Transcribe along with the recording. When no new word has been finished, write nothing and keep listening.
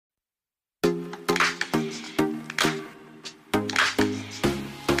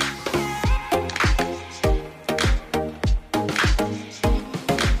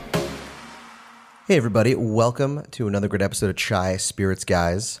Hey everybody, welcome to another great episode of Chai Spirits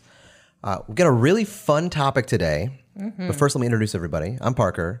Guys. We've got a really fun topic today, but first let me introduce everybody. I'm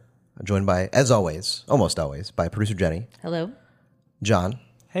Parker, I'm joined by, as always, almost always, by producer Jenny. Hello. John.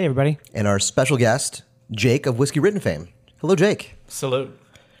 Hey everybody. And our special guest, Jake of Whiskey Written fame. Hello, Jake. Salute.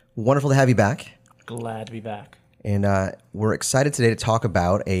 Wonderful to have you back. Glad to be back. And we're excited today to talk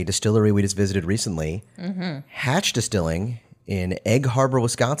about a distillery we just visited recently, Hatch Distilling in Egg Harbor,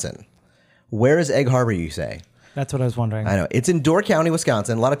 Wisconsin. Where is Egg Harbor, you say? That's what I was wondering. I know. It's in Door County,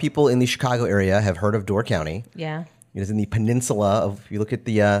 Wisconsin. A lot of people in the Chicago area have heard of Door County. Yeah. It is in the peninsula of, if you look at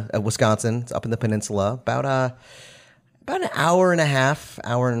the Wisconsin, it's up in the peninsula, about an hour and a half,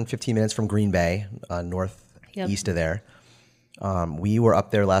 hour and 15 minutes from Green Bay, northeast of there. We were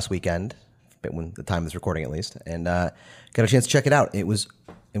up there last weekend, when the time is recording at least, and got a chance to check it out. It was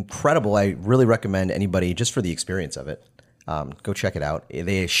incredible. I really recommend anybody, just for the experience of it, go check it out.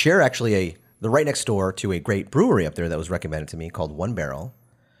 They share actually they're right next door to a great brewery up there that was recommended to me called One Barrel.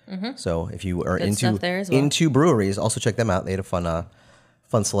 So if you are into breweries, also check them out. They had a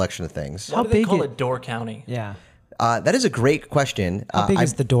fun selection of things. Why do they call it Door County? Yeah. That is a great question. How big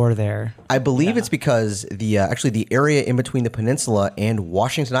is the door there? I believe it's because actually the area in between the peninsula and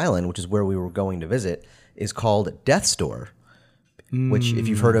Washington Island, which is where we were going to visit, is called Death's Door. Which, if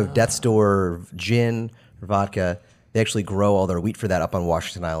you've heard of Death's Door gin or vodka, they actually grow all their wheat for that up on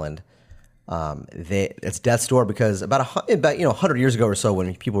Washington Island. It's Death's Door because about 100 years ago or so,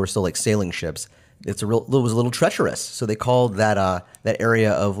 when people were still like sailing ships, it was a little treacherous. So they called that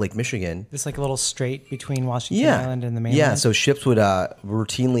area of Lake Michigan. It's like a little strait between Washington Island and the mainland. Yeah, so ships would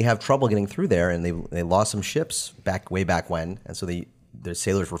routinely have trouble getting through there, and they lost some ships way back when, and so the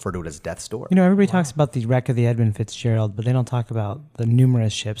sailors refer to it as Death's Door. You know, everybody talks about the wreck of the Edmund Fitzgerald, but they don't talk about the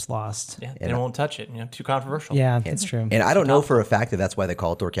numerous ships lost. Yeah, they won't touch it. Too controversial. Yeah, that's true. And I don't know for a fact that that's why they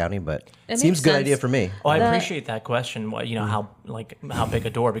call it Door County, but it seems a good idea for me. Oh, I appreciate that question. How big a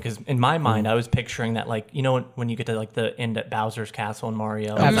door? Because in my mind, I was picturing that when you get to the end at Bowser's Castle in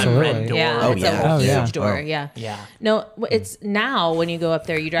Mario, Absolutely. that red door. Yeah, it's a huge door. Oh. Yeah. Yeah. No, it's now when you go up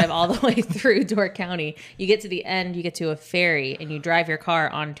there, you drive all the way through Door County. You get to the end, you get to a ferry, and you drive your car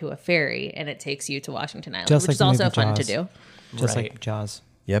onto a ferry, and it takes you to Washington Island, Just which like is also movie fun to Jaws. do. Just Right. like Jaws.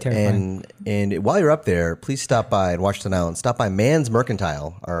 Yep, Terrifying. and while you're up there, please stop by Washington Island. Stop by Mann's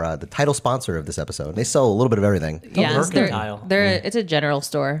Mercantile, the title sponsor of this episode. They sell a little bit of everything. Yeah, Mercantile. it's a general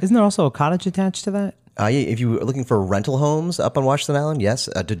store. Isn't there also a cottage attached to that? If you're looking for rental homes up on Washington Island, yes,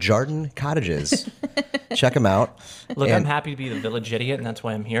 DeJardin Cottages. Check them out. Look, And I'm happy to be the village idiot, and that's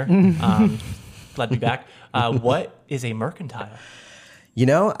why I'm here. Glad to be back. What is a mercantile?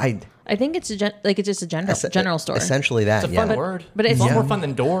 I think it's just a general store. Essentially that, It's a fun word. but it's a lot more fun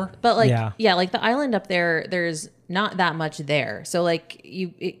than door. But the island up there, there's not that much there. So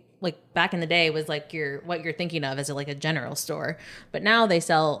back in the day was what you're thinking of as a general store. But now they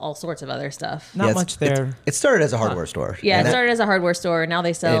sell all sorts of other stuff. Not much there. It started as a hardware store. Yeah, And it started as a hardware store. Now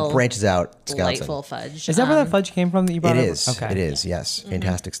they sell it branches out. delightful fudge. Is that where that fudge came from that you brought It over? is. Okay. It is. Yes,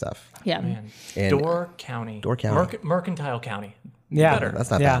 fantastic stuff. Yeah. Man. And- Door County. Door County. Mercantile County. Yeah. Better. That's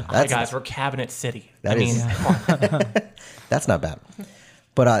not Yeah. bad. Hey That's, guys, we're Cabinet City. That is- come on. That's not bad.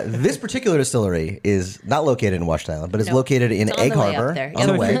 But this particular distillery is not located in Washington Island, but is located in It's on Egg the way up Harbor. there. On Yep.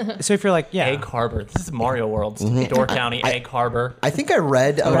 the way. So if you're like, Egg Harbor. This is Mario World. Door County, Egg Harbor. I think I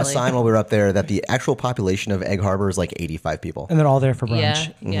read on a Really? sign while we were up there that the actual population of Egg Harbor is like 85 people. and they're all there for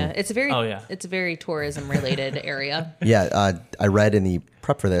brunch. Yeah, yeah. It's a very Oh, yeah. it's a very tourism related area. Yeah, I read in the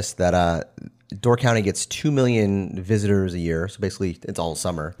prep for this that Door County gets 2 million visitors a year. So basically, it's all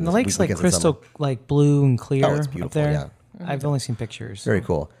summer. And the lake's like Weekends in summer. crystal blue and clear Oh, it's up beautiful, there. yeah. I've only seen pictures. Very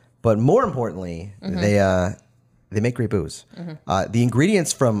cool. But more importantly, they make great booze. The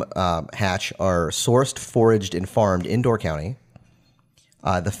ingredients from Hatch are sourced, foraged, and farmed in Door County.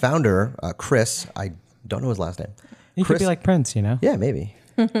 The founder, Chris, I don't know his last name. You Chris, could be like Prince, you know? yeah, maybe,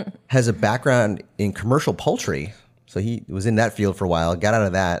 has a background in commercial poultry. So he was in that field for a while, got out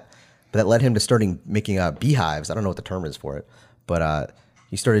of that, but that led him to starting making beehives. I don't know what the term is for it, but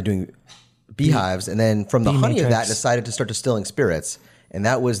he started doing beehives, and then from the honey of that, matrix. decided to start distilling spirits, and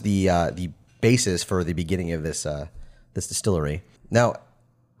that was the basis for the beginning of this this distillery. Now,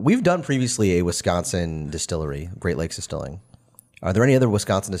 we've done previously a Wisconsin distillery, Great Lakes Distilling. Are there any other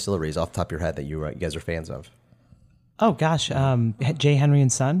Wisconsin distilleries off the top of your head that you guys are fans of? Oh, gosh. J. Henry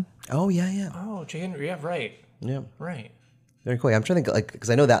and Son. Oh yeah. Oh, J. Henry. Yeah, right. Yeah. Right. Very cool. I'm trying to think, because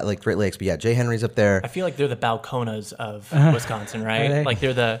I know that Great Lakes, but yeah, J. Henry's up there. I feel like they're the Balconas of Wisconsin, right? they? Like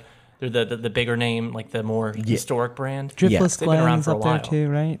they're the bigger name, like the more historic brand. Driftless They've been around Glen's for a up there while. too,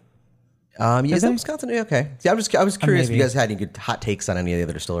 right? Is that they? Wisconsin? Yeah, okay. Yeah, I was curious if maybe. you guys had any good hot takes on any of the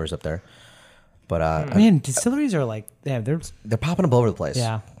other distillers up there. But Man, distilleries are like, they're popping up all over the place.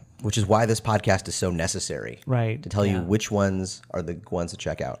 Yeah. Which is why this podcast is so necessary. Right. To tell you which ones are the ones to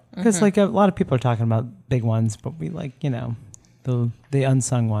check out. because like a lot of people are talking about big ones, but we like the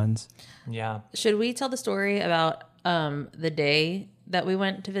unsung ones. Yeah. Should we tell the story about the day that we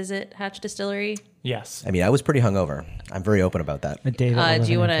went to visit Hatch Distillery? Yes. I mean, I was pretty hungover. I'm very open about that. A day that will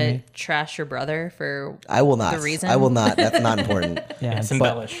Do you live want in to infamy. trash your brother for I will not. the reason? I will not. That's not important. Yeah, It's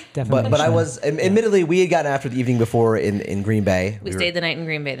embellish. definitely. But I was, admittedly, we had gotten after the evening before in Green Bay. We stayed the night in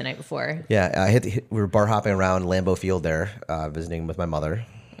Green Bay the night before. Yeah, we were bar hopping around Lambeau Field there, visiting with my mother.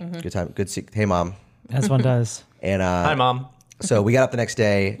 Good time. Good to see. Hey, Mom. as one does. And Hi, Mom. so we got up the next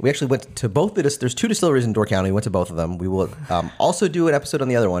day. We actually went to both there's 2 distilleries in Door County. We went to both of them. We will also do an episode on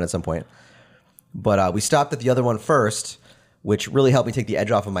the other one at some point. But we stopped at the other one first, which really helped me take the edge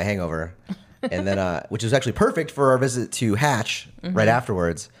off of my hangover. And then, which was actually perfect for our visit to Hatch right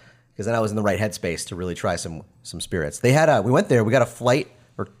afterwards, because then I was in the right headspace to really try some spirits. They had we went there. We got a flight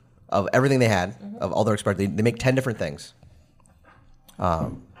of everything they had, of all their experts. They make 10 different things.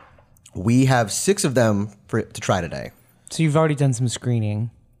 We have 6 of them to try today. So you've already done some screening.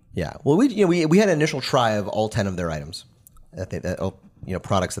 Yeah. Well, we had an initial try of all 10 of their items,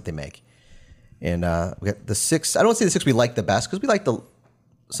 products that they make, and we got the 6. I don't say the 6 we like the best, because we like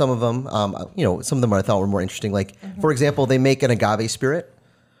some of them. Some of them I thought were more interesting. Like for example, they make an agave spirit,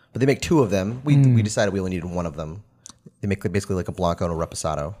 but they make 2 of them. We decided we only needed 1 of them. They make basically like a blanco and a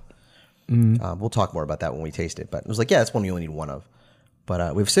reposado. We'll talk more about that when we taste it. But it was like, that's one you only need 1 of.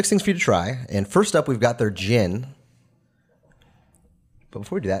 But we have 6 things for you to try. And first up, we've got their gin. But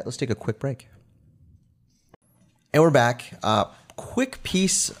before we do that, let's take a quick break. And we're back. Quick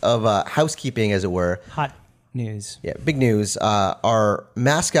piece of housekeeping, as it were. Hot news. Yeah, big news. Our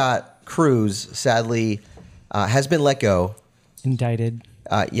mascot, Cruz, sadly has been let go. Indicted.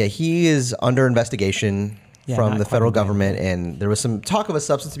 He is under investigation from not the quite federal indicted. government. And there was some talk of a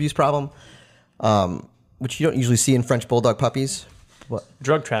substance abuse problem, which you don't usually see in French bulldog puppies.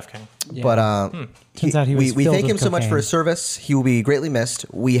 Drug trafficking. Yeah. But Turns out he was we filled thank with him so much for cocaine. his service. He will be greatly missed.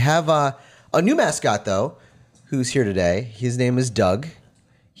 We have a new mascot, though, who's here today. His name is Doug.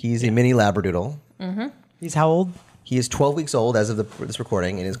 He's a mini Labradoodle. He's how old? He is 12 weeks old as of this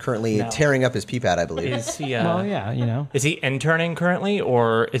recording and is currently tearing up his pee pad, I believe. Is he? Well, yeah, Is he interning currently,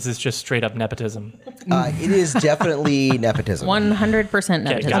 or is this just straight up nepotism? It is definitely nepotism. 100% got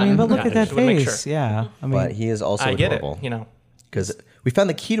nepotism. I mean, but look Got at it. that Just wanna make face. sure. Yeah. I mean, But he is also I get adorable. it. Because we found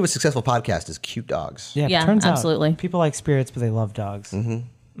the key to a successful podcast is cute dogs. yeah, Yeah, turns absolutely. out people like spirits, but they love dogs. It's-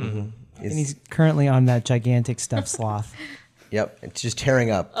 And he's currently on that gigantic stuffed sloth. Yep, it's just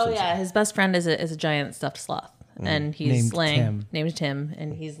tearing up. Oh yeah, his best friend is a giant stuffed sloth, and he's named Tim,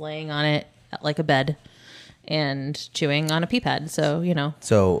 and he's laying on it like a bed, and chewing on a pee pad. So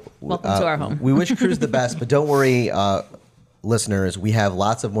So Welcome to our home. We wish Cruz the best, but don't worry, listeners. We have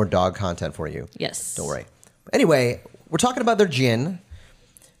lots of more dog content for you. yes, Don't worry. Anyway, we're talking about their gin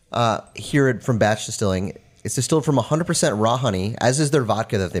here from Batch Distilling. It's distilled from 100% raw honey, as is their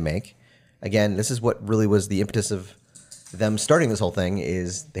vodka that they make. Again, this is what really was the impetus of them starting this whole thing,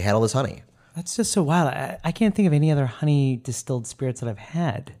 is they had all this honey. That's just so wild. I can't think of any other honey distilled spirits that I've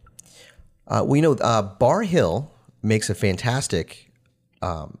had. Bar Hill makes a fantastic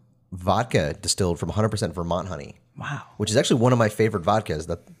vodka distilled from 100% Vermont honey. Wow. Which is actually one of my favorite vodkas.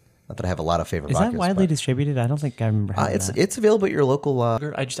 Not that I have a lot of favorite Is vodkas. that widely but, distributed? I don't think I remember having that. it's available at your local... I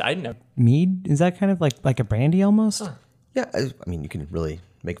didn't know. Mead? Is that kind of like a brandy almost? yeah, I mean, you can really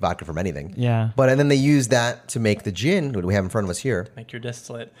make vodka from anything. Yeah. And then they use that to make the gin, what we have in front of us here. Make your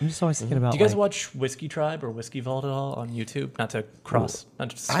distillate. I'm just always thinking about Do you guys watch Whiskey Tribe or Whiskey Vault at all on YouTube? Not to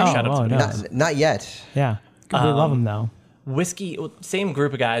shout out to no. Not yet. Yeah. We love them though. Whiskey, same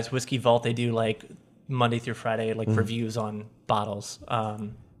group of guys, Whiskey Vault, they do like Monday through Friday, like reviews on bottles.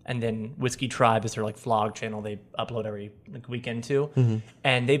 And then Whiskey Tribe is their like vlog channel they upload every weekend to.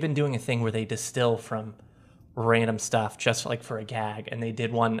 And they've been doing a thing where they distill from random stuff just like for a gag. And they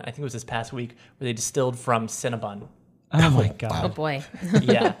did one, I think it was this past week, where they distilled from Cinnabon. Oh my oh god. boy,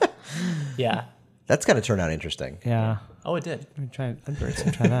 Yeah. Yeah. That's going to turn out interesting. Yeah. Oh, it did. Let me try. I'd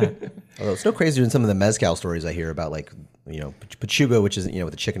try that. Although it's no crazier than some of the mezcal stories I hear about, like, pechuga, which is,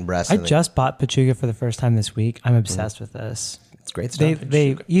 with the chicken breast. I and just bought Pachuga for the first time this week. I'm obsessed with this. it's great stuff.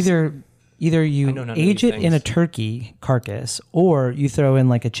 They either you know none of age these it in a things. turkey carcass, or you throw in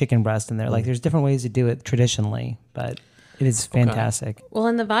like a chicken breast in there. Like there's different ways to do it traditionally, but it is fantastic. Well,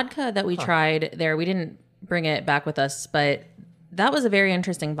 in the vodka that we tried there, we didn't bring it back with us, but that was a very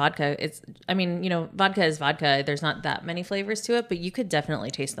interesting vodka. Vodka is vodka. There's not that many flavors to it, but you could definitely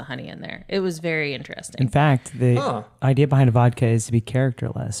taste the honey in there. It was very interesting. In fact, the idea behind a vodka is to be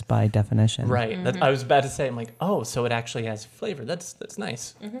characterless by definition. Right. I was about to say, I'm like, oh, so it actually has flavor. That's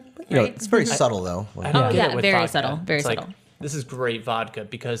nice. It's very subtle though. I don't get it with very vodka. subtle. Very It's subtle. like, this is great vodka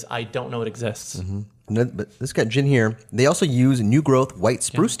because I don't know it exists. But this got gin here. They also use new growth white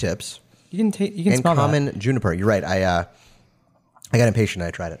spruce tips You can and smell common juniper. You're right. I got impatient.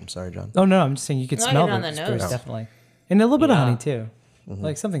 I tried it. I'm sorry, John. that. Oh no, I'm just saying you can No, smell you're on the the spruce nose. definitely, and a little bit of Yeah. honey too,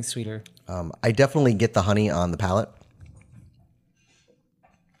 like something sweeter. I definitely get the honey on the palate,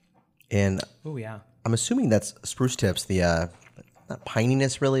 and Oh yeah. I'm assuming that's spruce tips. The not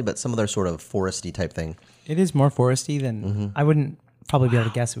pininess really, but some other sort of foresty type thing. It is more foresty than I wouldn't probably be able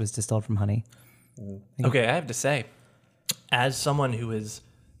to guess it was distilled from honey. Okay, I have to say, as someone who is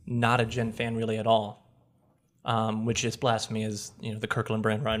not a gin fan really at all, which is blasphemy, as the Kirkland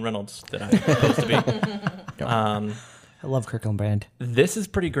brand Ryan Reynolds that I'm supposed to be. I love Kirkland brand. This is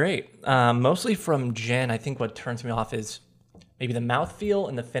pretty great. Mostly from gin, I think what turns me off is maybe the mouthfeel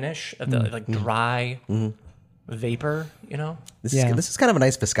and the finish of the dry vapor. This Yeah. is kind of a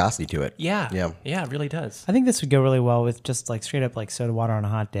nice viscosity to it. Yeah, Yeah. yeah, it really does. I think this would go really well with just like straight up like soda water on a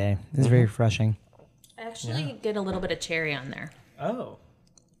hot day. It's very refreshing. I actually get a little bit of cherry on there. Oh.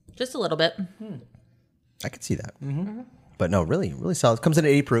 Just a little bit. I could see that. But no, really, really solid. Comes in at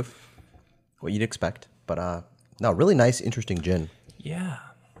 80 proof, what you'd expect. But no, really nice, interesting gin. Yeah,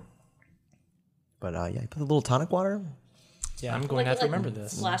 But yeah, you put a little tonic water. Yeah. I'm going to have to remember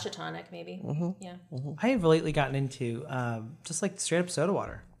this. Splash of tonic, maybe. Yeah. I have lately gotten into just like straight up soda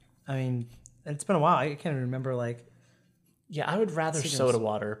water. I mean, it's been a while. I can't even remember like Yeah, I would rather Seagulls. soda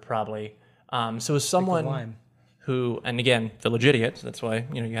water probably. So as liquid someone lime. who, and again, the legit idiot, that's why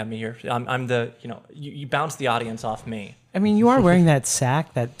you have me here. I'm the you bounce the audience off me, I mean, you are wearing that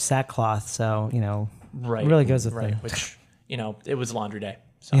sackcloth, so right? it really goes with right, the which it was laundry day.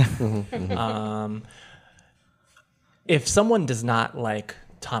 So, if someone does not like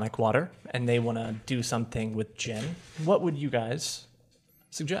tonic water and they want to do something with gin, what would you guys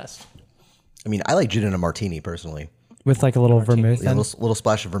suggest? I mean, I like gin in a martini personally. with like a little vermouth. Yeah, a then. little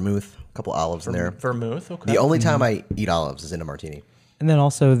splash of vermouth, a couple olives in there. Vermouth, okay. The only time I eat olives is in a martini. And then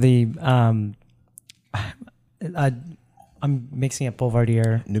also the I'm mixing up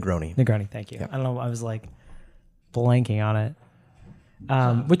Boulevardier Negroni. Negroni. Thank you. I don't know. I was like blanking on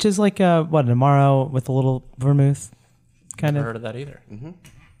it, which is like an Amaro with a little vermouth, kind Never of. heard of that either.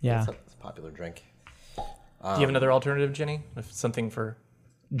 Yeah. It's a popular drink. Do you have another alternative, Jenny? With something for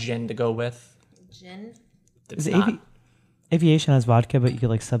gin to go with? Gin. That's Is it not, Aviation has vodka, but you could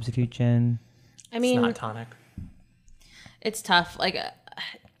like substitute gin. I it's mean, not tonic. it's tough. Like,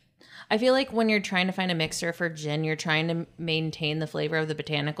 I feel like when you're trying to find a mixer for gin, you're trying to maintain the flavor of the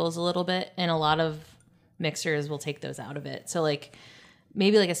botanicals a little bit, and a lot of mixers will take those out of it. So, like,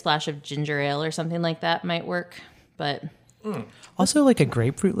 maybe like a splash of ginger ale or something like that might work. But Also, like a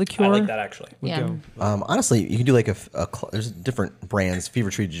grapefruit liqueur. I like that actually. yeah, Honestly, you can do like there's different brands.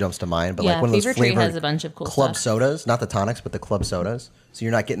 Fever Tree jumps to mind, but yeah, like one of those Fever Tree flavored has a bunch of cool club stuff. sodas, not the tonics, but the club sodas. So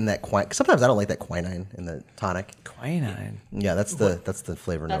you're not getting that sometimes I don't like that quinine in the tonic. Quinine. Yeah, that's the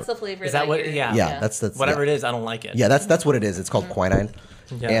flavor That's note. the flavor. Is that what? you're- Yeah. Yeah, that's Whatever yeah. it is, I don't like it. Yeah, that's what it is. It's called quinine.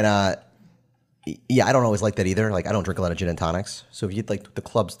 Yeah. And yeah, I don't always like that either. Like I don't drink a lot of gin and tonics. So if you get like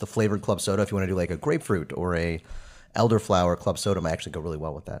the flavored club soda, if you want to do like a grapefruit or a elderflower club soda, might actually go really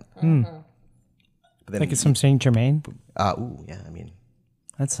well with that. But then, Like it's from Saint Germain. ooh, yeah, I mean,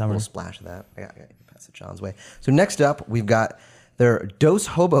 That's a summer. little splash of that. I got pass it John's way. So next up, we've got their Dos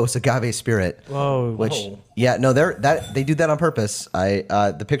Hobos agave spirit. Whoa. Which Whoa. yeah, no, they do that on purpose.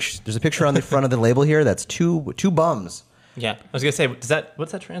 There's a picture on the front of the label here that's two bums. Yeah. I was gonna say, what's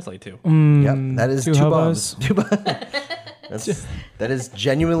that translate to? Yep, that is two two hobos? bums. That is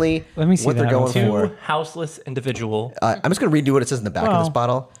genuinely Let me see what they're that going one. for. Two houseless individual. I'm just going to redo what it says in the back of this Well.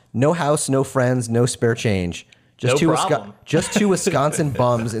 bottle. No house, no friends, no spare change. Just No two problem. just two Wisconsin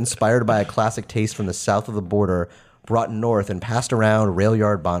bums inspired by a classic taste from the south of the border, brought north and passed around rail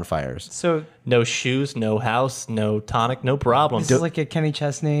yard bonfires. So No shoes, no house, no tonic, no problem. this is like a Kenny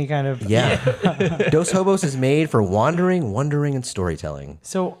Chesney kind of. Yeah. Dos Hobos is made for wandering, wondering, and storytelling.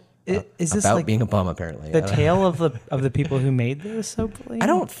 So is this About like being a bum, apparently. the tale of the people who made this? Hopefully, I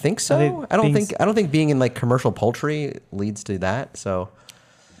don't think Are so. they I don't being- think being in like commercial poultry leads to that. So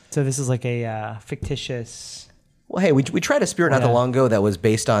So this is like a fictitious. Well, hey, we tried a spirit not that long ago that was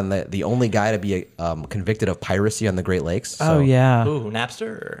based on the only guy to be convicted of piracy on the Great Lakes. So, Oh yeah. Ooh,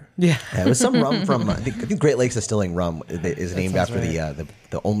 Napster. Yeah. it was some rum from I think Great Lakes Distilling rum is named after the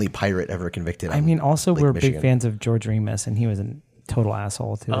only pirate ever convicted. I mean, also Lake we're Michigan. big fans of George Remus, and he was a total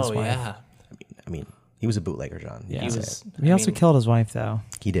asshole to his Oh wife. yeah. I mean, he was a bootlegger, John. Yeah. You can say was- it. He also killed his wife, though.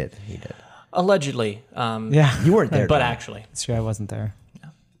 He did. Yeah. Allegedly. You weren't there, But John. actually. It's true, I wasn't there.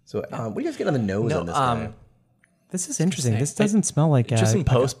 So what do you guys get on the nose on this guy? This is interesting. say, This doesn't smell like Just in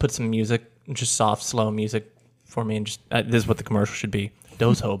post, put some music, just soft, slow music for me, and just this is what the commercial should be.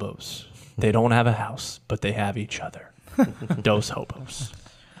 Those hobos, they don't have a house, but they have each other. Those hobos,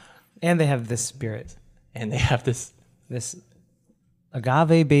 And they have this spirit, and they have this. this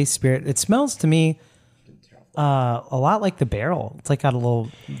agave-based spirit. It smells to me a lot like the barrel. It's like got a little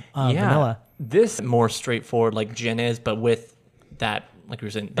vanilla. This more straightforward, like gin is, but with that, like we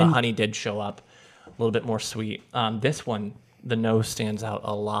were saying, the honey did show up a little bit more sweet. This one, the nose stands out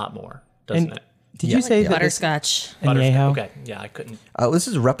a lot more, doesn't And it? did you say that this, Butterscotch. añejo? Okay, yeah, I couldn't. This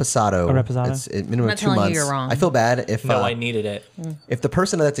is Reposado. A Reposado? It's minimum I'm of not 2 telling you months. you're wrong. I feel bad if No, I needed it. if the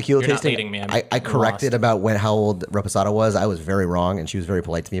person of that tequila You're not tasting, leading me. I corrected lost. about how old Reposado was. I was very wrong, and she was very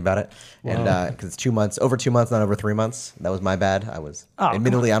polite to me about it. And because it's 2 months, over 2 months, not over 3 months. That was my bad. I was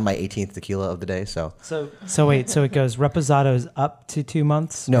admittedly on my 18th tequila of the day. So So wait, so it goes Reposado's up to 2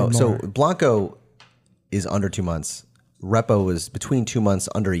 months? no, or so more? Blanco is under 2 months. Repo is between 2 months,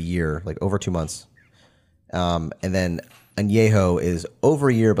 under a year, like over 2 months. And then Añejo is over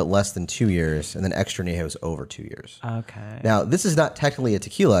a year but less than 2 years, and then extra Añejo is over 2 years. Okay. Now, this is not technically a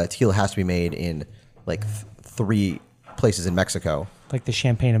tequila. A tequila has to be made in like 3 places in Mexico. Like the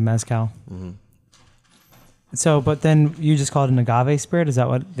champagne of mezcal. Mm-hmm. So, but then you just call it an agave spirit? Is that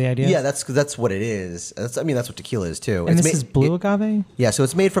what the idea is? Yeah, that's what it is. That's what tequila is too. And It's this made- is blue it- agave? Yeah, so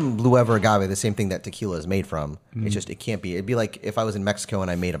it's made from blue ever agave, the same thing that tequila is made from. Mm. It's just it can't be. It'd be like if I was in Mexico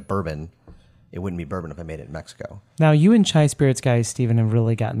and I made a bourbon. It wouldn't be bourbon if I made it in Mexico. Now, you and chai spirits guys, Stephen, have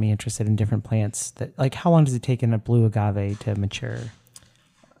really gotten me interested in different plants. That, like, how long does it take in a blue agave to mature?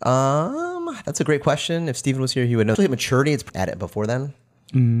 That's a great question. If Steven was here, he would know. Actually, at maturity, it's at it before then.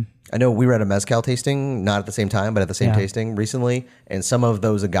 I know we were at a mezcal tasting, not at the same time, but at the same Yeah. tasting recently. And some of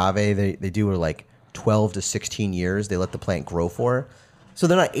those agave they do are like 12 to 16 years. They let the plant grow for. So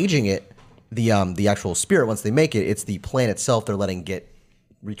they're not aging it. The actual spirit, once they make it, it's the plant itself they're letting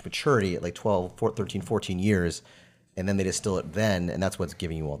reach maturity at like 12, 13, 14 years. And then they distill it then, and that's what's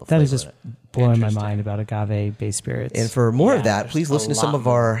giving you all the flavor That is just in it. blowing my mind about agave-based spirits. And for more of Yeah, that, there's please a listen to some lot of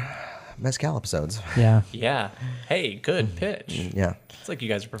our mezcal episodes. yeah. Yeah. Hey, good pitch. Yeah. It's like you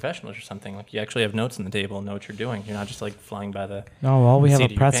guys are professionals or something. Like you actually have notes on the table and know what you're doing. You're not just like flying by the Oh, well, we have seat a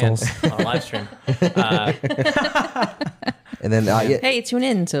of your pretzels. pants on live stream. And then Hey, tune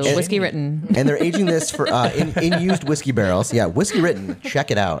in to Whiskey Written. and they're aging this for in used whiskey barrels. Yeah, Whiskey Written. Check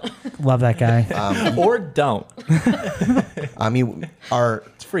it out. Love that guy. Or don't. I mean, our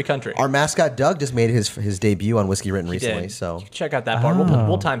It's a free country. mascot Doug just made his debut on Whiskey Written recently. Did. So You can check out that part.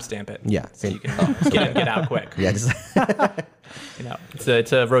 We'll timestamp it. yeah, So you can get in, get out quick. yeah. Just, You know,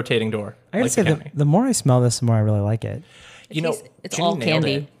 it's a rotating door. I gotta like say, the county. the more I smell this, the more I really like it. You know, It's Ginny all nailed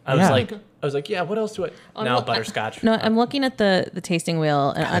candy. it. I was like, yeah. What else do I? No, butterscotch. No, I'm looking at the tasting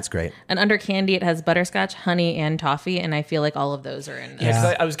wheel. And That's great. And under candy, it has butterscotch, honey, and toffee. And I feel like all of those are in this. Yeah,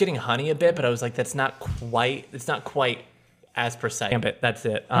 'cause I was getting honey a bit, but I was like, that's not quite. It's not quite as precise. But that's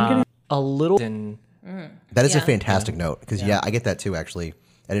it. A little. In, that is a Yeah. fantastic note because I get that too. Actually,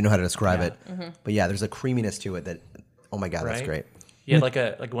 I didn't know how to describe it, but yeah, there's a creaminess to it that. Oh my god, that's Right? great. you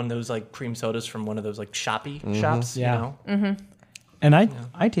had like one of those like cream sodas from one of those like shoppy shops. Yeah. You know. And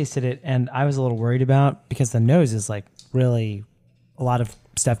I tasted it, and I was a little worried about because the nose is like really a lot of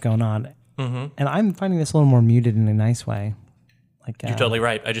stuff going on, and I'm finding this a little more muted in a nice way. Like You're totally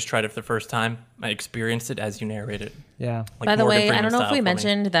right. I just tried it for the first time. I experienced it as you narrated. yeah, Like By the Morgan way, I Freeman don't know if style we for me.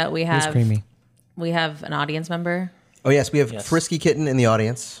 mentioned that we it was have creamy. an audience member, Oh yes, we have Yes. Frisky Kitten in the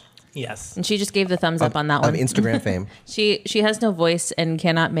audience Yes. and she just gave the thumbs up on that of one. Instagram fame. She has no voice and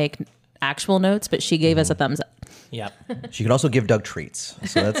cannot make actual notes, but she gave us a thumbs up. Yep. She can also give Doug treats,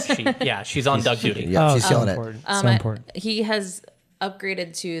 so that's She's on Doug duty. yeah, she's so killing it. important. So important. He has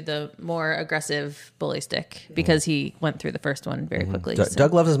upgraded to the more aggressive bully stick because he went through the first one very quickly. so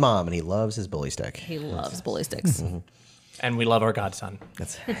Doug loves his mom and he loves his bully stick. he loves bully sticks. And we love our godson.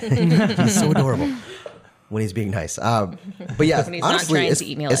 That's he's so adorable when he's being nice. But yeah, When he's not honestly, trying to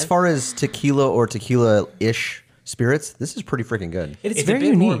eat me as alive. far as tequila or tequila-ish spirits, this is pretty freaking good. It's very a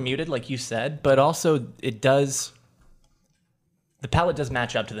bit more unique. muted, like you said, but also it does. The palate does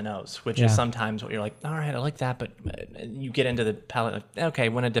match up to the nose, which Yeah. is sometimes what you're like, all right, I like that, but you get into the palate, like, okay,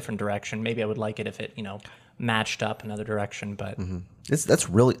 went a different direction. Maybe I would like it if it, matched up another direction. But That's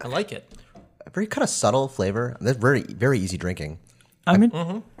really I like it. a very kind of subtle flavor. That's very, very easy drinking.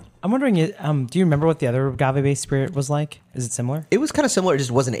 I'm wondering, do you remember what the other agave-based spirit was like? Is it similar? It was kind of similar. It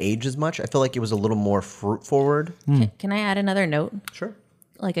just wasn't aged as much. I feel like it was a little more fruit forward. Can I add another note? Sure.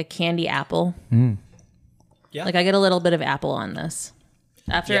 Like a candy apple. Yeah. Like I get a little bit of apple on this.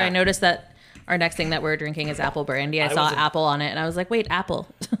 After Yeah. I noticed that our next thing that we're drinking is apple brandy, I saw wasn't- apple on it, and I was like, wait, apple.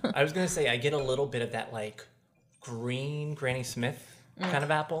 I was gonna say I get a little bit of that like green Granny Smith kind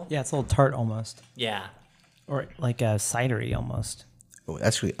of apple. Yeah, it's a little tart almost. Yeah. Or like a cidery almost. Oh,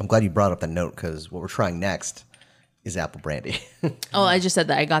 actually, I'm glad you brought up that note because what we're trying next is apple brandy. Oh, I just said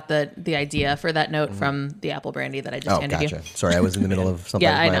that I got the idea for that note from the apple brandy that I just Oh, handed gotcha. you. Sorry, I was in the middle of something.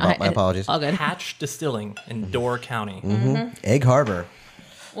 Yeah, I know. My apologies. All good. Hatch Distilling in Door County. Egg Harbor.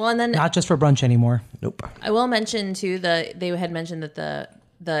 Well, and then Not just for brunch anymore. Nope. I will mention too they had mentioned that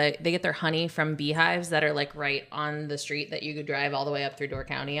they get their honey from beehives that are like right on the street that you could drive all the way up through Door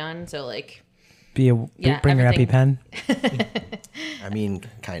County on. So like, Bring your everything- EpiPen. I mean,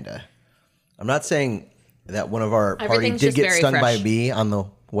 kinda. I'm not saying that one of our party Everything's did just get very stung by a fresh. bee on the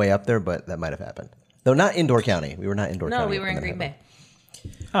way up there, but that might have happened. Though not in Door County. We were not in Door County. no, we were when in that Green happened.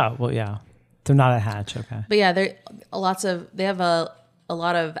 Bay. Oh, well, yeah. They're not at Hatch. Okay. But yeah, they have a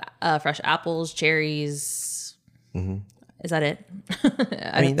lot of fresh apples, cherries. Is that it?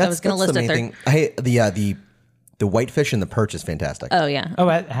 I mean, I was going to list the a main third. thing. The whitefish and the perch is fantastic. Oh yeah. Oh,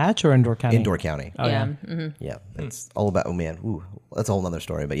 at Hatch or Indoor County? In Door County. Oh, yeah. yeah. Yeah, it's all about. Oh man, ooh, that's a whole nother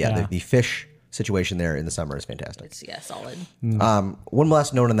story. But yeah, Yeah. the fish situation there in the summer is fantastic. It's solid. One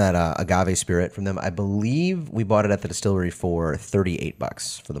last note on that agave spirit from them. I believe we bought it at the distillery for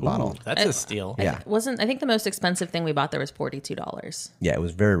 $38 for the bottle. That's a steal. Yeah, I think the most expensive thing we bought there was $42. yeah, it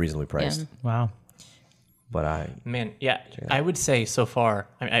was very reasonably priced. Wow. But Man, yeah, I would say so far,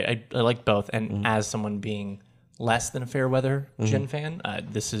 I like both. And as someone being less than a fair weather gin fan,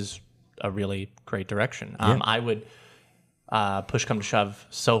 this is a really great direction. I would, push come to shove,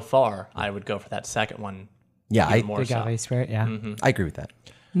 so far, I would go for that second one. yeah, even I more so. Agave spirit, yeah. I agree with that.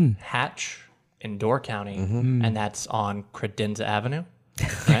 Hatch in Door County, and that's on Credenza Avenue.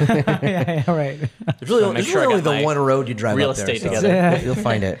 Yeah, right. There's really, make there's sure I really got the my one road you drive real up there. estate so together. You'll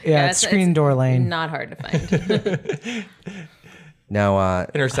find it. Yeah, it's screen door lane. Not hard to find. Now, I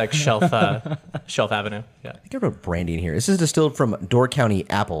Intersect Shelf Avenue. Yeah. think I wrote brandy in here. This is distilled from Door County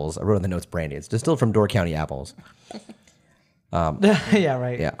apples. I wrote in the notes brandy. It's distilled from Door County apples. Yeah,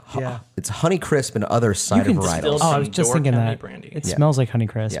 right. Yeah. Yeah. It's Honey Crisp and other cider can varietals. distill- Oh, I was just Door thinking County that. brandy. It Yeah. smells like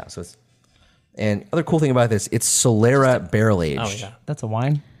Honeycrisp. Yeah. So it's, and other cool thing about this, it's Solera barrel aged, Oh, yeah. That's a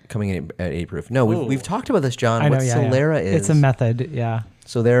wine? coming in at 8 proof. No, Ooh. we've talked about this, John. I know, what yeah. Solera is. It's a method, yeah.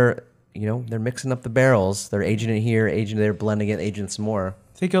 So they're mixing up the barrels. They're aging it here, aging it there, blending it, aging it some more.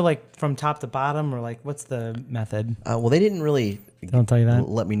 So you go like from top to bottom, or like what's the method? Well, they didn't really Don't tell you that.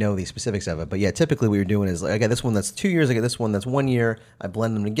 let me know the specifics of it. But yeah, typically what you're doing is like, I got this one that's 2 years, I got this one that's 1 year. I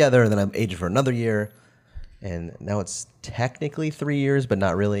blend them together, and then I age it for another year. And now it's technically 3 years, but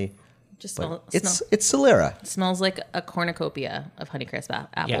not really. Just But smell, it's Solera. smells like a cornucopia of Honeycrisp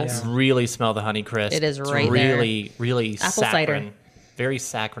apples. Yeah, really smell the honey crisp. It is It's right there. really, really Apple cider. saccharine. Very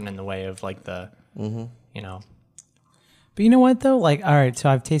saccharine in the way of like the, But you know what though? Like, all right, so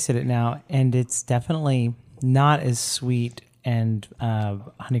I've tasted it now, and it's definitely not as sweet and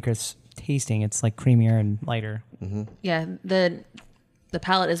Honeycrisp tasting. It's like creamier and lighter. Yeah, the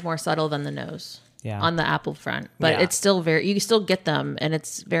palate is more subtle than the nose. Yeah. On the apple front, but Yeah. it's still you still get them, and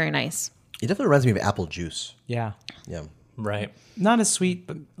it's very nice. It definitely reminds me of apple juice. Yeah, Yeah. right. not as sweet,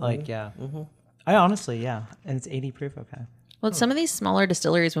 but like yeah. I honestly, yeah, and it's 80 proof. Okay. Well, some of these smaller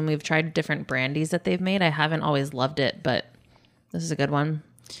distilleries, when we've tried different brandies that they've made, I haven't always loved it, but this is a good one.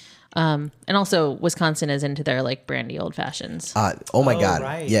 And also, Wisconsin is into their like brandy old fashions. Oh my God.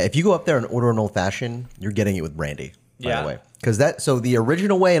 right. Yeah. If you go up there and order an old fashioned, you're getting it with brandy. By Yeah. the way, because the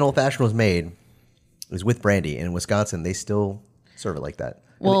original way an old fashioned was made is with brandy. And in Wisconsin, they still serve it like that.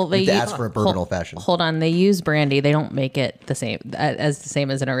 Well, they they ask for a bourbon old fashioned. Hold on, they use brandy. They don't make it the same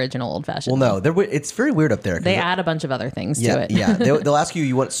as an original old fashioned. Well, no, it's very weird up there. 'cause they add a bunch of other things yeah, to it. yeah. They'll ask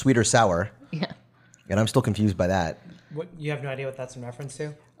you want sweet or sour, Yeah. and I'm still confused by that. What, you have no idea what that's in reference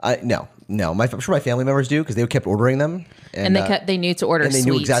to? No. I'm sure my family members do because they kept ordering them, And they knew to order and they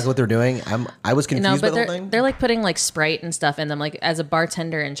sweet. knew exactly what they're doing. I was confused No, by but the whole thing. they're like putting like Sprite and stuff in them. Like as a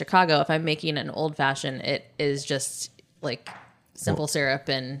bartender in Chicago, if I'm making an old fashioned, it is just like simple syrup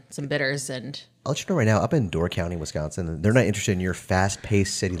and some bitters and I'll let you know right now, up in Door County, Wisconsin, they're not interested in your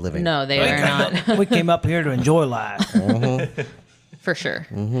fast-paced city living. no, they are not We came up here to enjoy life. for sure.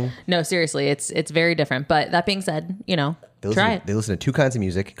 No, seriously, it's very different. But that being said, Try it. They listen to two kinds of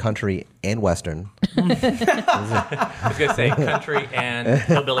music, country and Western. I was going to say country and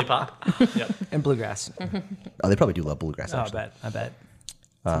hillbilly pop. Yep. And bluegrass. Oh, they probably do love bluegrass. Oh, Actually. I bet.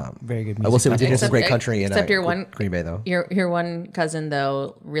 Very good music. I will say we did hear some Except- great country in except your one- Green Bay, though. Your one cousin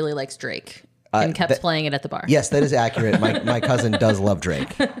though really likes Drake and kept playing it at the bar. Yes, that is accurate. My cousin does love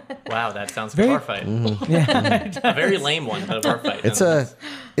Drake. Wow, that sounds like a bar fight. A very lame one, but a bar fight. It's an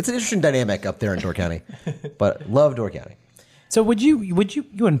interesting dynamic up there in Door County, but love Door County. So you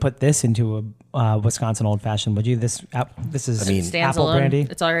wouldn't put this into a Wisconsin old fashioned, would you? This is Stands apple alone. brandy,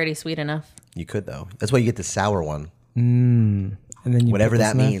 It's already sweet enough. You could though. That's why you get the sour one. and then you Whatever put this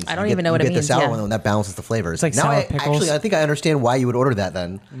that in there? means. I don't You even know what you it get means, the sour yeah. one, and that balances the flavors. It's like now, sour pickles. I think I understand why you would order that.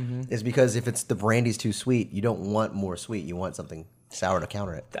 Then is because if it's the brandy's too sweet, you don't want more sweet. You want something sour to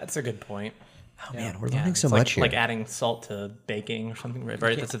counter it. That's a good point. Oh man, we're Yeah, learning so it's much here. like adding salt to baking or something, right?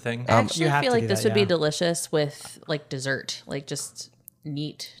 That's a thing. I actually have feel to like do this that, would be yeah. delicious with like dessert, like just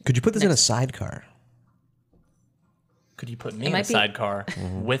neat. Could you put this in a sidecar? Could you put me in might a be- sidecar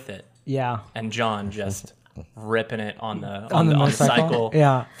with it, Yeah. and John just ripping it on the On the cycle? motorcycle?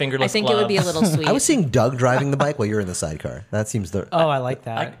 Yeah. fingerless. I think it would be a gloves. little sweet. I was seeing Doug driving the bike while you're in the sidecar. That seems the Oh, I like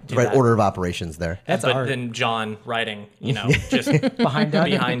that. Do right that. order of operations there. That's but art. then John riding, just Behind Doug.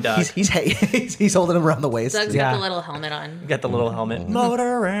 behind Doug. He's holding him around the waist. Doug's Yeah. got the little helmet on. Got the little helmet.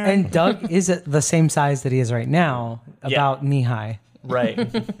 Motor And Doug is at the same size that he is right now, about knee high. right.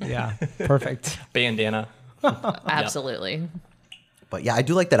 Yeah. Perfect. Bandana. Absolutely. But yeah, I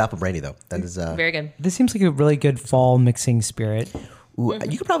do like that apple brandy though. That is Very good. This seems like a really good fall mixing spirit. ooh,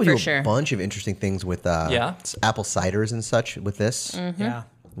 you could probably For do a sure. bunch of interesting things with Yeah. apple ciders and such with this. Yeah.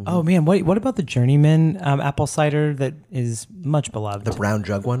 Oh man, what about the Journeyman apple cider that is much beloved? The brown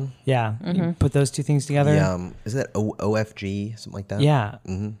jug one. Yeah. You put those two things together. The, isn't that OFG something like that? Yeah.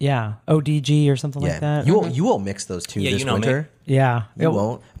 Yeah. ODG or something like that. You won't mix those two Yeah, this you know me. winter. Yeah. You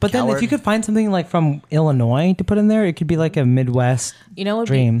won't. But then if Coward. you could find something like from Illinois to put in there, it could be like a Midwest You know,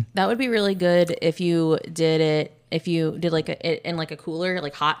 dream. that would be really good if you did it. If you did like it in like a cooler,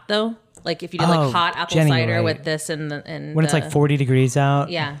 like hot though. Like if you did Oh, like hot apple Jenny, cider right. with this and When it's like 40 degrees out.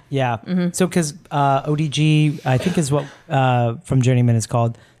 Yeah. Yeah. So because ODG, I think is what from Journeyman is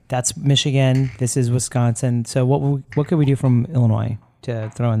called. That's Michigan. This is Wisconsin. So what could we do from Illinois to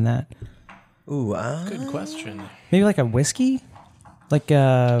throw in that? Ooh, Good question. Maybe like a whiskey? Like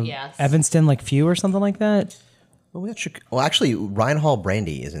Yes. Evanston, like Few or something like that? well, actually, Ryan Hall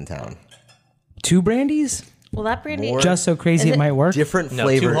Brandy is in town. 2 brandies? well, that brandy. More- Just so crazy Is it it- might work? Different No,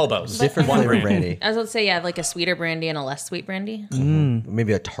 flavor. two hobos. Different One flavor brandy. brandy. I was about to say yeah, like a sweeter brandy and a less sweet brandy.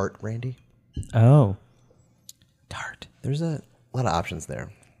 Maybe a tart brandy. Oh. Tart. There's a lot of options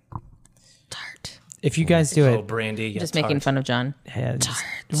there. Tart. If you guys do Oh, it, brandy. Yeah, Just making tart. fun of John. yeah,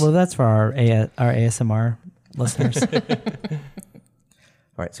 well, that's for our ASMR listeners.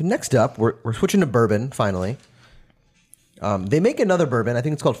 All right, so next up, we're switching to bourbon finally. They make another bourbon. I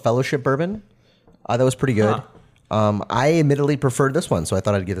think it's called Fellowship Bourbon. That was pretty good. I admittedly preferred this one, so I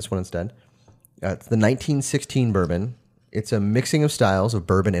thought I'd get this one instead. It's the 1916 bourbon. It's a mixing of styles of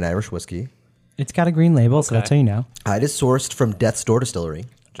bourbon and Irish whiskey. It's got a green label, so that's how you know. It is sourced from Death's Door Distillery,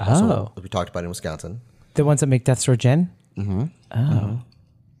 which is also Oh. what we talked about in Wisconsin. The ones that make Death's Door Gin?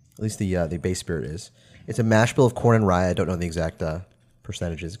 At least the base spirit is. It's a mash bill of corn and rye. I don't know the exact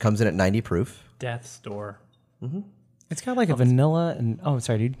percentages. It comes in at 90 proof. Death's Door. It's got like a vanilla and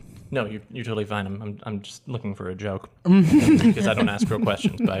sorry, dude. No, you're totally fine. I'm just looking for a joke because I don't ask real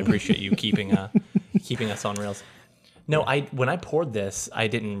questions, but I appreciate you keeping us on rails. No, when I poured this, I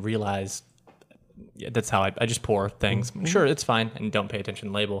didn't realize. Yeah, that's how I just pour things. Sure, it's fine, and don't pay attention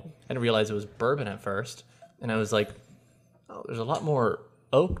to the label. I didn't realize it was bourbon at first, and I was like, "Oh, there's a lot more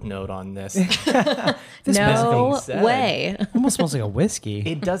oak note on this." No said. way. Almost smells like a whiskey.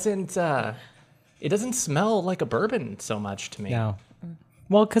 It doesn't smell like a bourbon so much to me. No.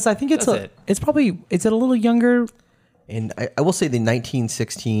 Well, because I think it's Does it? it's probably is it a little younger? And I will say the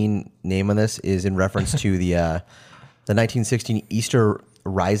 1916 name on this is in reference to the 1916 Easter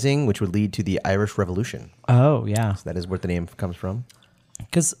Rising, which would lead to the Irish Revolution. Oh yeah, That is where the name comes from.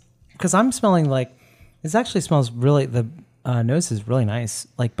 because I'm smelling like this actually smells really the nose is really nice.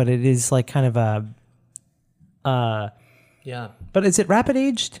 Like, but it is like kind of a Yeah, but is it rapid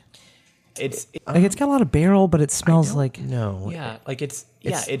aged? it's Like it's got a lot of barrel, but it smells like No. yeah, like it's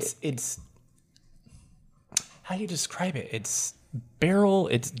how do you describe it? It's barrel.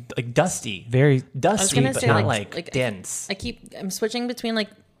 It's like dusty, very dusty, gonna but say, not like- like like- dense. I'm switching between like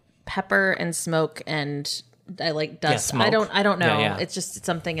pepper and smoke and I like dust. smoke. I don't know. Yeah, yeah. It's just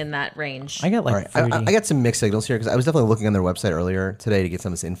something in that range. I got All like right. 30. I got some mixed signals here because I was definitely looking on their website earlier today to get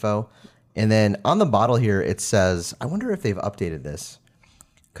some of this info. And then on the bottle here, it says, I wonder if they've updated this.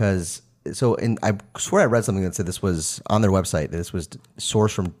 Because, I swear I read something that said this was on their website, that this was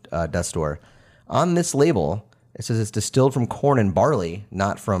sourced from Death Store. On this label, it says it's distilled from corn and barley,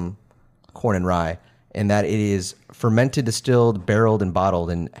 not from corn and rye. And that it is fermented, distilled, barreled, and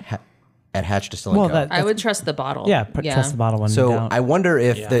bottled at Hatch Distilling Co. I would trust the bottle. Yeah, trust the bottle one. So I wonder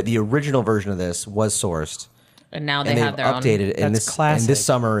if the original version of this was sourced. And now and have their updated own. And this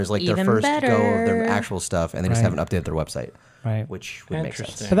summer is like Even their first better. go of their actual stuff, and they just haven't updated their website. Right. Which would make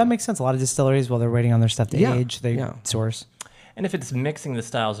sense. But that makes sense. A lot of distilleries, while they're waiting on their stuff to age, they source. And if it's mixing the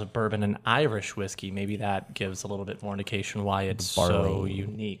styles of bourbon and Irish whiskey, maybe that gives a little bit more indication why it's so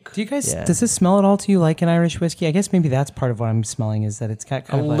unique. Do you guys, does this smell at all to you like an Irish whiskey? I guess maybe that's part of what I'm smelling, is that it's got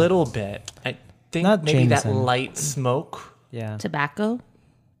kind a of like, little bit. I think Not maybe Jameson. that light smoke. Yeah. Tobacco.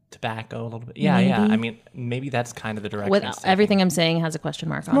 Tobacco a little bit. Yeah, yeah. I mean, maybe that's kind of the direction. With it's taking. everything I'm saying has a question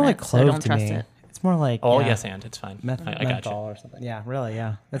mark on more it. like So I clove don't to trust me. it. It's more like Yes, and it's fine. I got menthol you. or something. Yeah, really.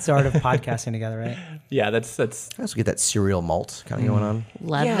 Yeah, that's the art of podcasting together, right? Yeah, that's. I also get that cereal malt kind of going on.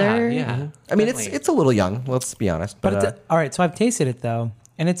 Leather. Yeah. I mean, it's a little young. Let's be honest. But But all right. So I've tasted it though,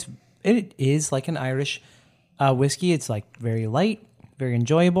 and it is like an Irish whiskey. It's like very light, very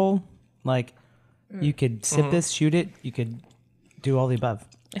enjoyable. Like you could sip this, shoot it. You could do all the above.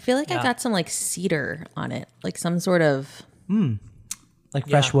 I feel like I got some like cedar on it, like some sort of Like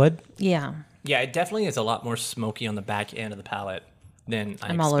fresh wood. yeah. Yeah, it definitely is a lot more smoky on the back end of the palate than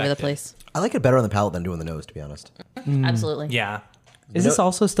I'm all over the expected. place. I like it better on the palate than doing the nose, to be honest. Absolutely. Yeah. Is this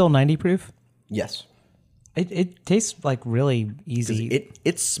also still 90 proof? Yes. It tastes like really easy.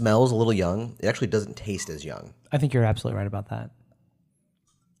 It smells a little young. It actually doesn't taste as young. I think you're absolutely right about that.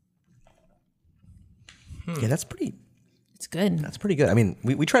 Yeah, that's pretty It's good. That's pretty good. I mean,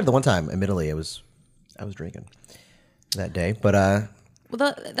 we tried it the one time. Admittedly, I was drinking that day, but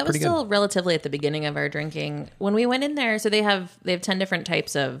Well, that was still relatively at the beginning of our drinking. When we went in there, so they have 10 different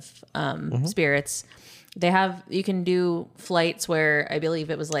types of spirits. You can do flights where I believe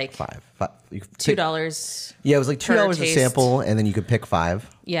it was like five. You could pick- $2. Yeah, it was like $2 a taste. sample, and then you could pick 5.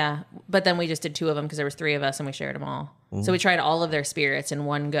 Yeah, but then we just did 2 of them because there was 3 of us and we shared them all. So we tried all of their spirits in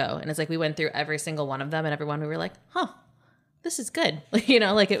one go, and it's like we went through every single one of them, and every one we were like, "Huh, this is good."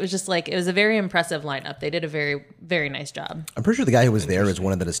 Like it was just like it was a very impressive lineup. They did a very, very nice job. I'm pretty sure the guy who was there is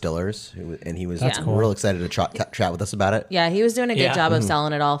one of the distillers, and he was real excited to chat with us about it. Yeah, he was doing a good job of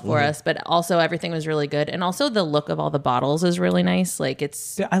selling it all for us, but also everything was really good, and also the look of all the bottles is really nice. Like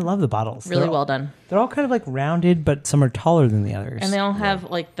it's I love the bottles. really well done. They're all kind of like rounded, but some are taller than the others. And they all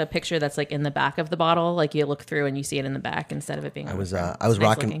have like the picture that's like in the back of the bottle. Like you look through and you see it in the back instead of it being. I was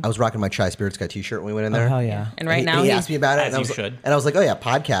rocking my Chai Spirits Guy T-shirt when we went in there. Oh, hell yeah. And right now he he's asked me about it, As and I you was should. and I was like, "Oh yeah,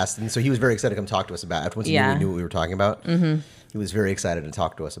 podcast." And so he was very excited to come talk to us about it. Once he Yeah. knew what we were talking about, he was very excited to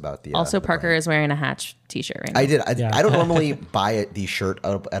talk to us about the. also the Parker brand. is wearing a Hatch T-shirt right now. I did. Yeah. I don't normally buy the shirt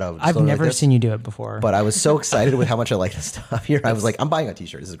at a. I've store never like this, seen you do it before. but I was so excited with how much I like the stuff here. I was like, "I'm buying a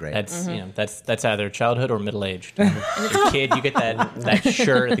T-shirt. This is great." That's that's either childhood or middle aged. As a kid, you get that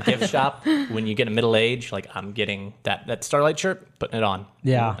shirt at the gift shop. When you get a middle age, like I'm getting that Starlight shirt, putting it on.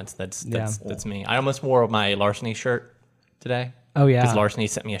 Yeah. That's me. I almost wore my Larceny shirt today. Oh, yeah. Because Larceny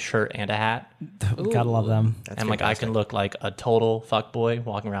sent me a shirt and a hat. Gotta love them. And like I can look like a total fuckboy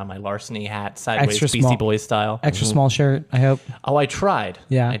walking around my Larceny hat, sideways Extra Beastie small. Boys style. Extra small shirt, I hope. Oh, I tried.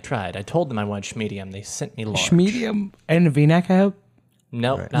 Yeah. I tried. I told them I wanted medium. They sent me large. Medium and a V-neck, I hope.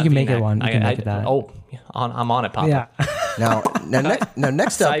 Nope. You can make it one. You can make it that. Oh, I'm on it, Papa. Yeah. Now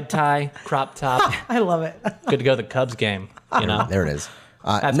next up, Side tie, crop top. I love it. Good to go to the Cubs game. You know, there it is.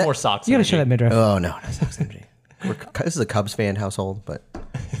 that's more socks. You gotta show that midriff. Oh no, that's energy. This is a Cubs fan household, but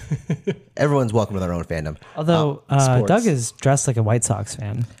everyone's welcome to their own fandom. Although sports. Doug is dressed like a White Sox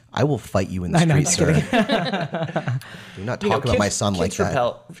fan. I will fight you in the I know, street, just sir. Do not talk about my son like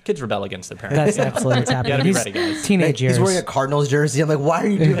that. Kids rebel against their parents. That's absolutely what's happening. gotta be He's ready, guys. teenage years. He's wearing a Cardinals jersey. I'm like, why are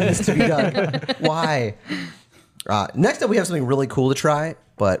you doing this to me, Doug? Why? Next up, we have something really cool to try,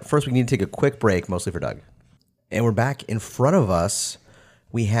 but first we need to take a quick break, mostly for Doug. And we're back. In front of us,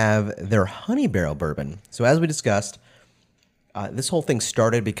 we have their honey barrel bourbon. So as we discussed, this whole thing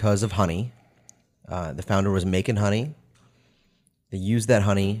started because of honey. The founder was making honey. They used that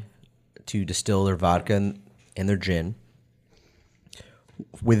honey to distill their vodka and their gin.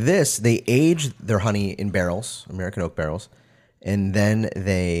 With this, they aged their honey in barrels, American oak barrels, and then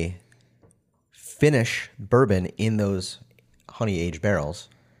they finish bourbon in those honey-aged barrels.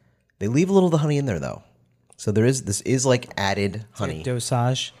 They leave a little of the honey in there, though. So this is like added honey. Like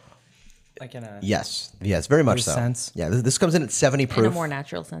dosage. Like in a Yes, very much so. sense. Yeah, this comes in at 70 in proof. a more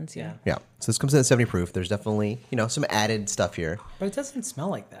natural sense. Yeah. Yeah, so this comes in at 70 proof. There's definitely some added stuff here. But it doesn't smell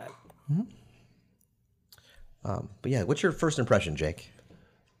like that. But yeah, what's your first impression, Jake?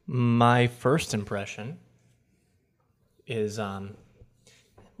 My first impression is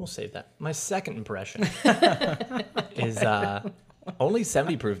we'll save that. My second impression is only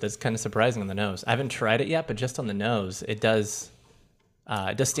 70 proof. That's kind of surprising on the nose. I haven't tried it yet, but just on the nose, it does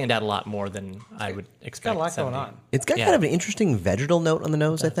stand out a lot more than I would expect. Got a lot 70. going on. It's got kind of an interesting vegetal note on the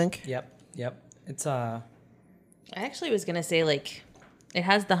nose, I think. Yep. It's I actually was gonna say like it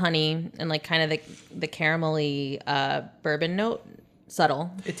has the honey and like kind of the caramelly bourbon note,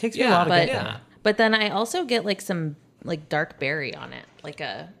 subtle. it takes me a while to But get there. but then I also get like some like dark berry on it, like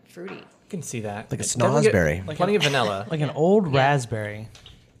a fruity. I can see that. Like a Definitely get snozberry. Plenty of vanilla. Like an old raspberry.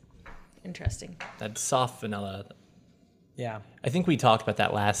 Interesting. That soft vanilla. Yeah. I think we talked about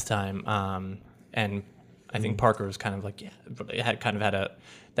that last time, and I think Parker was kind of like, it had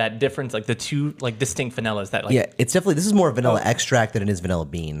that difference, like the two like distinct vanillas that like Yeah, it's definitely, this is more vanilla extract than it is vanilla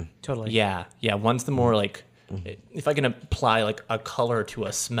bean. Totally. yeah. One's the more like if I can apply like a color to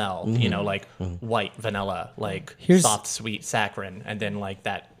a smell, you know, like white vanilla, like soft sweet saccharin, and then like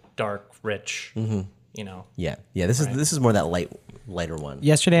that dark rich, you know. Yeah, this is more that lighter one.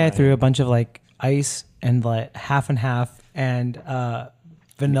 Yesterday I threw a bunch of like ice and like half and half and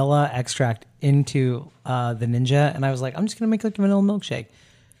vanilla extract into the Ninja, and I was like, I'm just gonna make like a vanilla milkshake.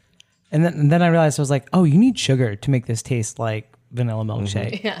 And then I realized I was like, oh, you need sugar to make this taste like vanilla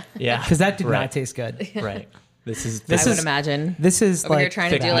milkshake. Yeah, Because that did Right. not taste good. right. This I would is imagine. This is Over like here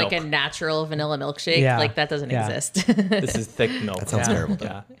trying to thick do like a milk. natural vanilla milkshake. Yeah. Like that doesn't Yeah. exist. this is thick milk. That sounds terrible.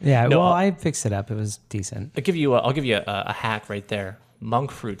 Yeah. yeah. No, well, I fixed it up. It was decent. I'll give you a hack right there.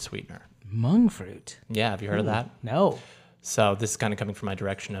 Monk fruit sweetener. Monk fruit. Yeah, have you heard of that? No. So this is kind of coming from my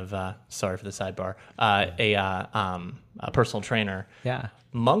direction of sorry for the sidebar. A personal trainer. Yeah.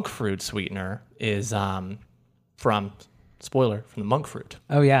 Monk fruit sweetener is from the monk fruit.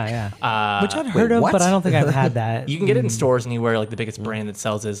 Oh yeah, yeah. Which I've heard of, what? but I don't think I've had that. You can get it in stores anywhere. Like the biggest brand that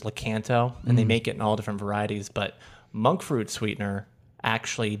sells is Lakanto, and they make it in all different varieties. But monk fruit sweetener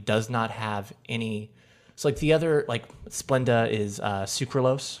actually does not have any. So like the other, like Splenda is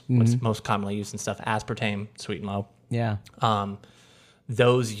sucralose, what's most commonly used in stuff. Aspartame, sweet and low. Yeah.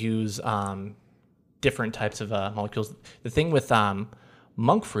 Those use different types of molecules. The thing with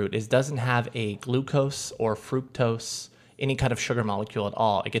monk fruit is doesn't have a glucose or fructose, any kind of sugar molecule at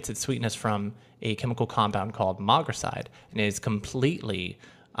all. It gets its sweetness from a chemical compound called magroside, and it is completely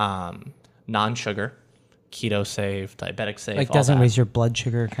non-sugar, keto safe, diabetic safe. Like all doesn't that. raise your blood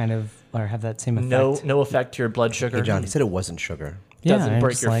sugar kind of or have that same effect. No effect to your blood sugar. Hey, John, he said it wasn't sugar. doesn't and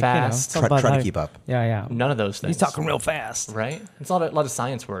break it's your fast. it's all about Try to how- keep up. Yeah, yeah. None of those things. He's talking real fast. right. It's a lot of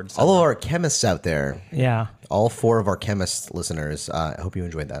science words. All of our chemists out there, Yeah. all 4 of our chemist listeners, I hope you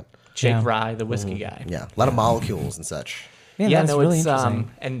enjoyed that. Jake Yeah. Rye, the whiskey guy. Yeah, a lot of molecules and such. Man, Yeah, that's no, really it's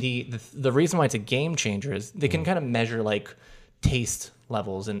interesting. and the reason why it's a game changer is they can kind of measure like taste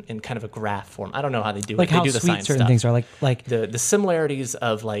levels in kind of a graph form. I don't know how they do Like it. They how do the sweet science certain stuff. things are. Like The similarities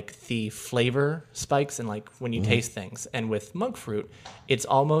of like the flavor spikes and like when you taste things, and with monk fruit, it's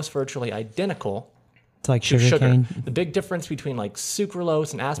almost virtually identical it's like to sugar sugar. cane. The big difference between like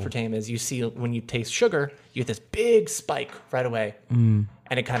sucralose and aspartame is you see when you taste sugar, you get this big spike right away, and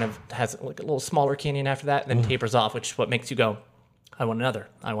it kind of has like a little smaller canyon after that, and then tapers off, which is what makes you go, I want another,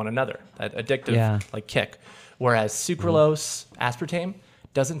 that addictive Yeah. like kick. Whereas sucralose, aspartame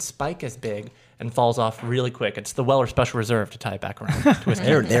doesn't spike as big and falls off really quick. It's the Weller Special Reserve to tie it back around to whiskey.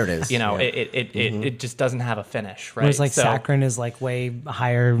 There it is. You know, Yeah. it just doesn't have a finish, right? Whereas like So- saccharin is like way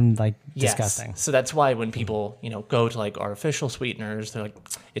higher and like Yes. disgusting. So that's why when people, go to like artificial sweeteners, they're like,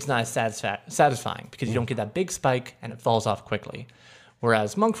 it's not as satisfying because you don't get that big spike and it falls off quickly.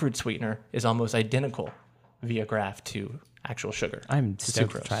 Whereas monk fruit sweetener is almost identical via graph to actual sugar. I'm to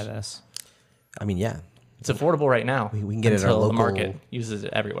stoked to sucrose. try this. I mean, yeah. It's affordable right now. We can get it at our until the local- market uses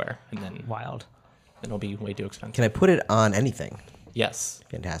it everywhere, and then Wild. it'll be way too expensive. Can I put it on anything? Yes,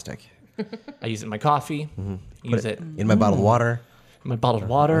 Fantastic. I use it in my coffee. Use it In my bottled water. in my bottled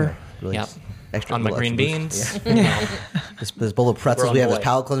water. Really Yep. extra On my little green extra boost. beans. This bowl of We're pretzels on we have the as way.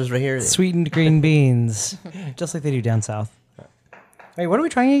 palate cleansers right here. Sweetened green beans, just like they do down south. Wait, what are we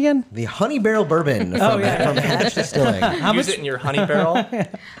trying again? The Honey Barrel Bourbon from, yeah. from Hatch Distilling. Use it in your honey barrel.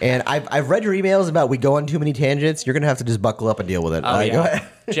 And I've read your emails about we go on too many tangents. You're going to have to just buckle up and deal with it. Oh, All right, go yeah. ahead.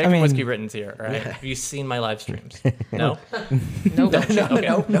 Jack I mean- and Whiskey Written's here, all right? Have you seen my live streams? No? Nope.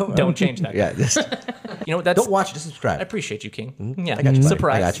 Okay. Don't change that. Yeah, just You know what? That's don't watch, just I subscribe. appreciate you, King. Yeah, I got you, buddy.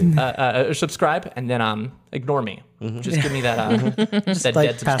 Surprise. I got you. Subscribe and then ignore me. Just give me that that like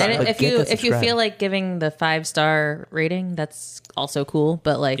dead pass- subscribe. And Like, if get you that if you subscribe. feel like giving the 5-star rating, that's also cool.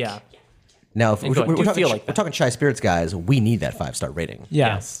 But like, Yeah. Now, if And go ahead. Do you feel like we're that? talking Chai Spirits guys, we need that 5-star rating.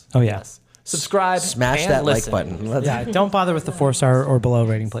 Yeah. Yes. Oh yeah. Yes. Subscribe. Smash and that listen. like button. Let's- Yeah. Don't bother with the 4-star or below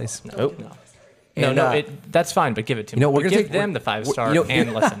rating, please. Oh. No, And, that's fine, but give it to me. we're gonna give take them the 5-star you know-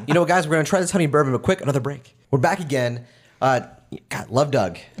 and listen. You know what, guys? We're gonna try this honey bourbon, but quick, another break. We're back again. God, love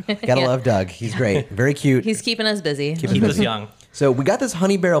Doug. Gotta love Doug. He's great. Very cute. He's keeping us busy. Keep us young. So we got this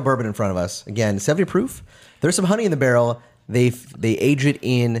honey barrel bourbon in front of us. Again, 70 proof. There's some honey in the barrel. They age it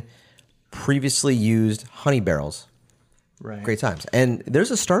in previously used honey barrels. Right. Great times. And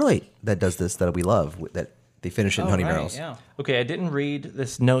there's a Starlight that does this that we love. That they finish it in honey right, barrels. Yeah. Okay, I didn't read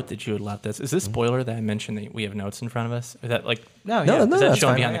this note that you had left us. Is this spoiler that I mentioned that we have notes in front of us? Is that like No, No, yeah. no, is that that's shown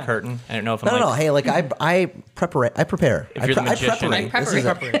fine. behind Yeah. the curtain? I don't know if I'm No. like Hey, like I prepare. If you're the magician, I I This is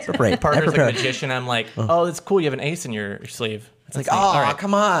preparate. I partner's like prepare. a magician. I'm like, oh, it's cool. You have an ace in your sleeve. It's like, oh,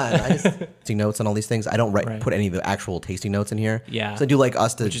 come on. I just tasting notes on all these things. I don't Right. put any of the actual tasting notes in here. Yeah. So I do like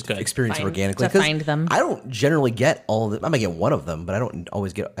us to is good. experience it Find- organically. to 'cause find them. I don't generally get all of them. I might get one of them, but I don't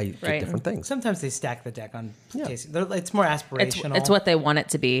always get, I get Right. different things. Sometimes they stack the deck on tasting. It's more It's, aspirational. it's what they want it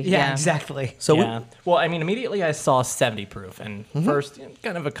to be. Yeah, exactly. So Yeah. Well, I mean, immediately I saw 70 proof, and first,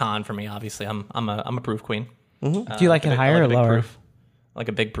 kind of a con for me. Obviously, I'm a proof queen. Do you like it I higher like or a big lower? Proof. Like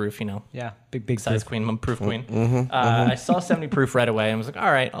a big proof, Yeah, big size proof. queen. I'm a proof queen. I saw 70 proof right away and was like,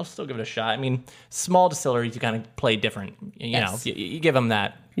 all right, I'll still give it a shot. I mean, small distilleries, you kind of play different. You know, Yes. you give them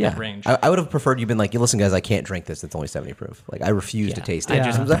that range. I would have preferred you've been like, listen, guys, I can't drink this. It's only 70 proof. Like, I refuse to taste it.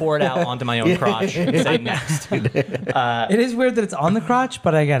 I just pour it out onto my own crotch and say next. It is weird that it's on the crotch,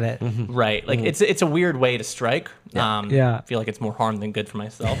 but I get it. Right. Like, it's a weird way to strike. Yeah. I feel like it's more harm than good for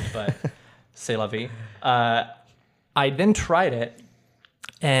myself, but c'est la vie. I then tried it,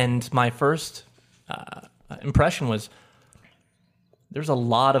 and my first impression was there's a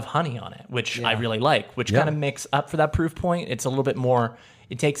lot of honey on it, which I really like, which kind of makes up for that proof point. It's a little bit more,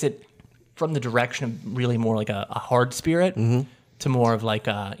 it takes it from the direction of really more like a hard spirit to more of like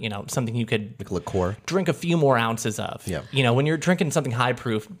a, something you could Like liqueur. drink a few more ounces of. Yeah. When you're drinking something high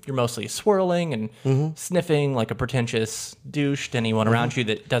proof, you're mostly swirling and sniffing like a pretentious douche to anyone around you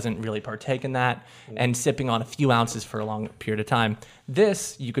that doesn't really partake in that, and sipping on a few ounces for a long period of time.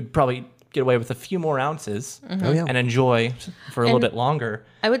 This, you could probably get away with a few more ounces and enjoy for a little bit longer.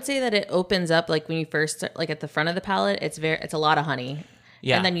 I would say that it opens up like when you first start, like at the front of the palate, it's a lot of honey.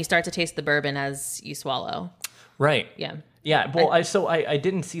 Yeah. And then you start to taste the bourbon as you swallow. Right. Yeah. Yeah, well, I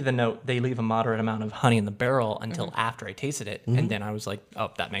didn't see the note. They leave a moderate amount of honey in the barrel until after I tasted it, and then I was like,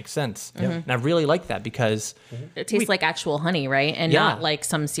 "Oh, that makes sense." And I really like that because, It tastes like actual honey, right? And Yeah. not like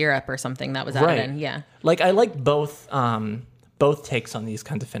some syrup or something that was added in. Yeah. like I like both takes on these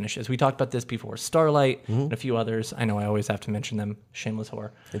kinds of finishes. We talked about this before, Starlight and a few others. I know I always have to mention them. Shameless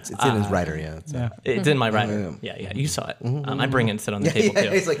whore. It's in his rider, yeah. It's in my rider. Yeah, you saw it. I bring it and sit on the table too.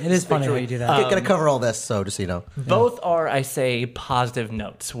 It's like, It is funny how you do that. Gonna cover all this, so just so you know. Both are, I say, positive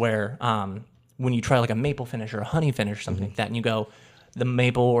notes where when you try like a maple finish or a honey finish or something like that, and you go, the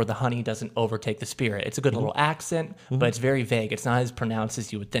maple or the honey doesn't overtake the spirit. It's a good little accent, but it's very vague. It's not as pronounced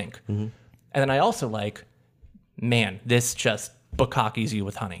as you would think. And then I also like, man, this just bukkakis you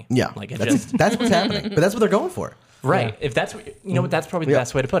with honey. Yeah, Like it that's just, what's happening. But that's what they're going for. right. If that's what, what, that's probably the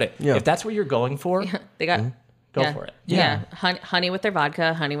best way to put it. Yeah. If that's what you're going for, They got go for it. Yeah. Honey with their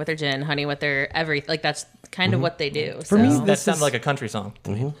vodka, honey with their gin, honey with their everything. Like that's kind of what they do. For me, So- That sounds like a country song.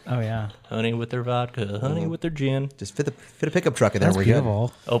 Oh yeah, Honey with their vodka, honey with their gin. Just fit a pickup truck in there. that's We're good.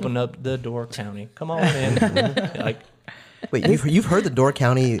 beautiful. Open up the door, county. Come on in. Like, Wait, you've heard the Door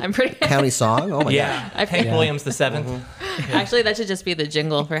County I'm pretty- County song? Oh my yeah, god! Hank Williams the seventh. Actually, that should just be the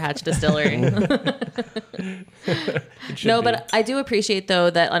jingle for Hatch Distillery. No, but I do appreciate though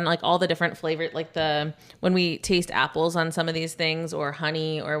that on like all the different flavors, like when we taste apples on some of these things or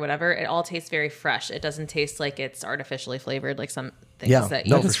honey or whatever, it all tastes very fresh. It doesn't taste like it's artificially flavored like some things Yeah. that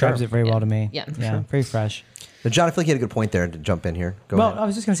No, you for Describes sure. it very well to me. Yeah. yeah, very fresh. Now, John, I feel like you had a good point there to jump in here. Go Well, ahead. I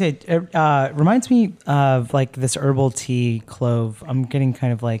was just gonna say, it reminds me of like this herbal tea clove. I'm getting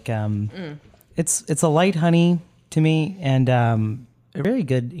kind of like it's a light honey to me, and a very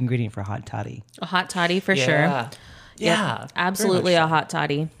good ingredient for hot toddy. a hot toddy for Yeah. sure. Yeah. Absolutely very a much hot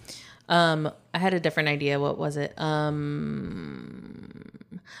toddy. I had a different idea. What was it? Well,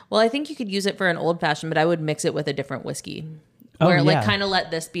 I think you could use it for an old fashioned, but I would mix it with a different whiskey. Where yeah. like kind of let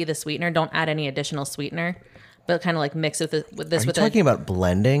this be the sweetener. Don't add any additional sweetener, but kind of like mix it with this Are you with talking about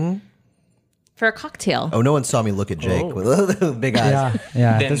blending? for a cocktail. Oh, no one saw me look at Jake with big eyes. Yeah,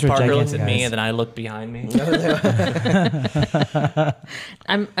 yeah. Then Those were Parker looks gigantic at me, guys. and then I look behind me.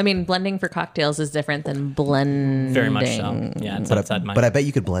 I mean, blending for cocktails is different than blending. Very much so. Yeah, it's outside my. But I bet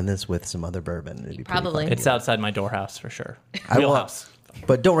you could blend this with some other bourbon. It'd be pretty Probably. fun. It's outside my doorhouse for sure. I will- Wheelhouse.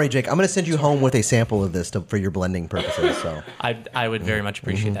 But don't worry, Jake. I'm going to send you home with a sample of this for your blending purposes. So I would very much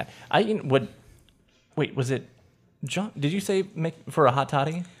appreciate that. I would. Wait, was it John? Did you say make for a hot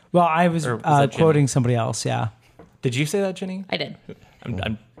toddy? Well, I was that quoting somebody else. Yeah. Did you say that, Jenny? I did.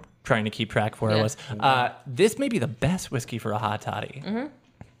 I'm trying to keep track of where I was. This may be the best whiskey for a hot toddy.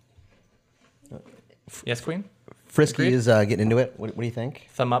 Yes, Queen? Frisky Agreed? is getting into it. What do you think?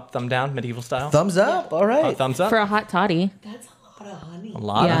 Thumb up, thumb down, medieval style? Thumbs up. All right. Thumbs up? For a hot toddy. That's a lot of honey. A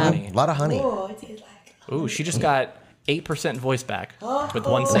lot Yeah. of honey. A lot of honey. Oh, it tastes like. Ooh, she just got 8% voice back with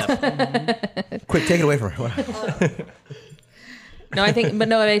one sip. Quick, take it away from her. No, I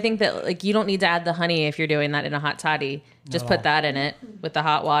think that like you don't need to add the honey if you're doing that in a hot toddy. Just put that in it with the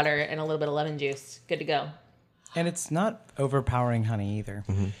hot water and a little bit of lemon juice. Good to go. And it's not overpowering honey either.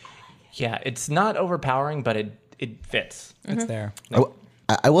 Yeah, it's not overpowering, but it fits. It's there.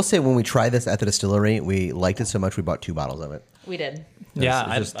 I will say when we tried this at the distillery, we liked it so much we bought 2 bottles of it. We did. Yeah,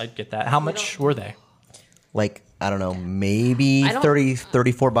 it's just- I get that. How much were they? Like, I don't know, maybe I don't- 30,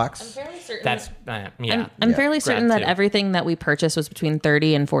 $34. Fairly certain. That's, yeah. I'm fairly certain Grab that 2. everything that we purchased was between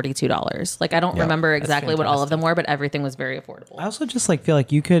 $30 and $42. Like I don't remember exactly what all of them were, but everything was very affordable. I also just feel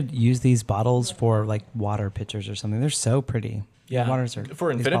like you could use these bottles for like water pitchers or something. They're so pretty. Yeah. Waters are,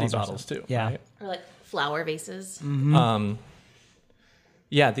 For these infinity are so- bottles, too. Yeah. Right? Or like flower vases.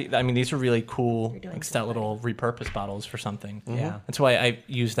 Yeah, these are really cool, like stout little repurposed bottles for something. Yeah. That's why I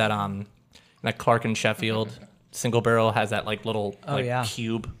use that that Clark and Sheffield single barrel has that like little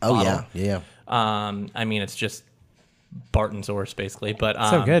cube. Oh, bottle. yeah. I mean, it's just Barton's Horse basically, but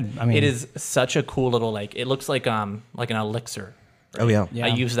So good. I mean- it is such a cool little it looks like an elixir. Oh, yeah. Yeah. I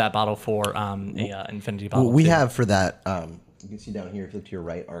use that bottle for a infinity bottle. Well, we too. have for that, you can see down here, if you look to your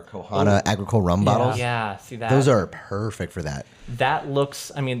right, our Kohana Agricole rum bottles. Yeah, see that? Those are perfect for that. That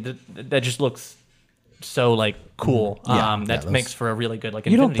looks. I mean, that just looks so like cool. That those- makes for a really good like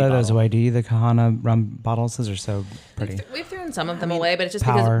You don't infinity throw those bottle. away, do you? The Kahana rum bottles? Those are so pretty. We've thrown some of them away, but it's just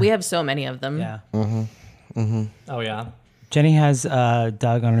power. because we have so many of them. Yeah. Oh yeah. Jenny has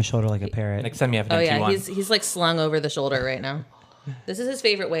Doug on her shoulder like a parrot. Next time you have an Oh empty yeah, one. he's like slung over the shoulder right now. This is his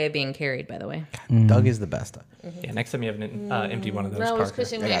favorite way of being carried, by the way. Doug is the best. Yeah, next time you have an empty one of those, No, I was Parker,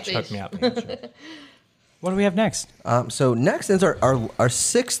 pushing my hook face. me up. What do we have next? So next is our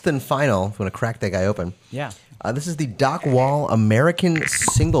sixth and final. If you want to crack that guy open. Yeah. This is the Dock Wall American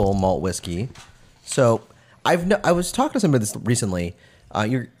Single Malt Whiskey. So I was talking to somebody this recently.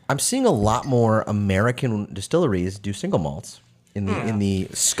 I'm seeing a lot more American distilleries do single malts in the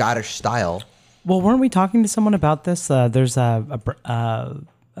Scottish style. Well, weren't we talking to someone about this? There's I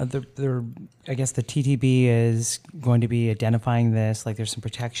guess the TTB is going to be identifying this. Like, there's some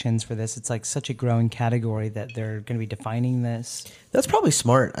protections for this. It's like such a growing category that they're going to be defining this. That's probably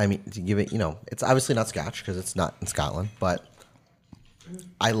smart. I mean, to give it, it's obviously not Scotch because it's not in Scotland, but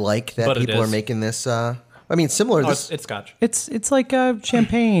I like that But it people are is. making this. Similar. Oh, This it's Scotch. It's like a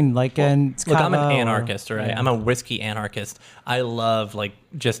champagne, like and Look, I'm an Cava or- anarchist, right? yeah. I'm a whiskey anarchist. I love like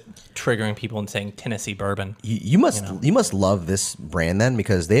just triggering people and saying Tennessee bourbon. you must love this brand then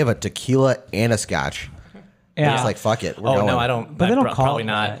because they have a tequila and a Scotch. Yeah. It's like fuck it. We're Oh going. no, I don't. But they don't call probably it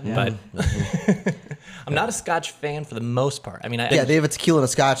not. that, yeah. But I'm not a Scotch fan for the most part. I mean, Yeah, they have a tequila and a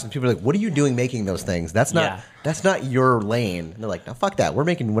Scotch, and people are like, "What are you doing making those things? That's not Yeah. that's not your lane." And they're like, "No, fuck that. We're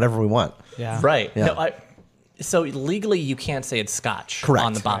making whatever we want." Yeah. right. Yeah. No, so legally you can't say it's Scotch Correct.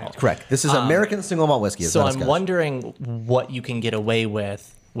 on the bottle. Correct. This is American single malt whiskey. It's So not a I'm Scotch. wondering what you can get away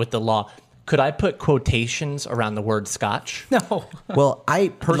with the law. Could I put quotations around the word Scotch? No. Well,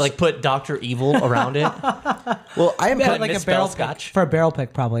 Like put Dr. Evil around it? well, I am Yeah, Could I like a misspell barrel Scotch? pick, for a barrel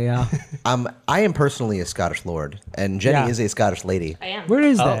pick, probably. Yeah. I am personally a Scottish lord, and Jenny Yeah. is a Scottish lady. I am. Where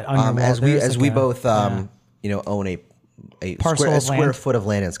is that? On your wall? As we There's like we a- both own a Parcel of square land. foot of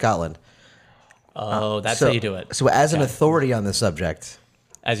land in Scotland. Oh, that's So, how you do it. So, as an authority on this subject,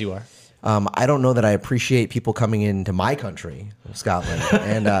 As you are. I don't know that I appreciate people coming into my country, Scotland,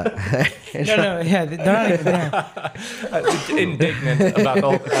 and No, yeah, they're not even there. Indignant about the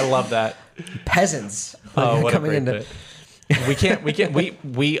whole. I love that. peasants Oh, what a coming great into. bit.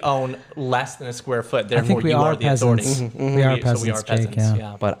 We own less than a square foot. I Therefore, think we you are are the authority. peasants. We are peasants, So we are Jake, peasants.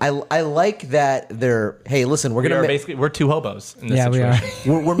 yeah. But I like that they're. Hey, listen, we're We gonna are basically we're two hobos in this Yeah, we are.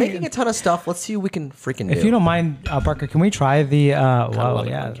 situation. we're making a ton of stuff. Let's see what we can freaking do. If you don't mind, Parker, can we try the? I Wow, love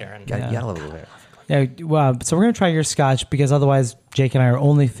it yeah, when Karen. You gotta love a little bit. yeah. Well, so we're gonna try your Scotch because otherwise, Jake and I are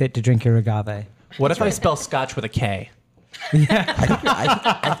only fit to drink your agave. What if I spell Scotch with a K?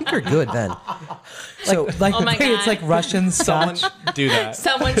 I think you're good then. So, Like Oh my it's God. like Russian Someone Scotch. do that.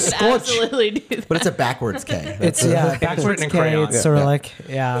 Someone should absolutely do that. but it's a backwards K. It's backwards written in K. crayon. It's Cyrillic.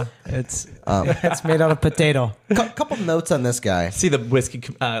 Yeah, it's made out of potato. Couple notes on this guy. See the whiskey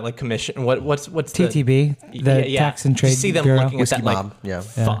commission. What's the TTB, the Tax and Trade You see them Bureau. looking Whiskey at that like, mob. Yeah.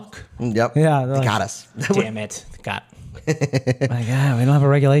 fuck. Yep. Yeah, they're They like- got us. Damn it. Got. My God, we don't have a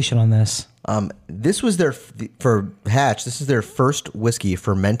regulation on this. This was for Hatch. This is their first whiskey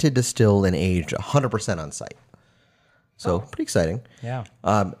fermented, distilled, and aged 100% on site. So pretty exciting. Yeah,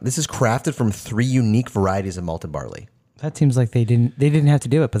 This is crafted from 3 unique varieties of malted barley. that seems like they didn't have to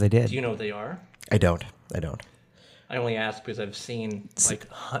do it, but they did. Do you know what they are? I don't. I only ask because I've seen like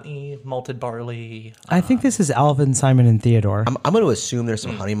honey malted barley. I think this is Alvin, Simon, and Theodore. I'm going to assume there's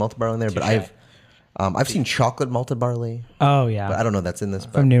some honey malted barley in there, but I've seen chocolate malted barley, Oh yeah, but I don't know if that's in this.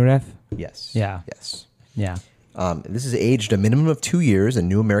 But from New Riff. yes. Yeah. Yes. Yeah, This is aged a minimum of 2 years in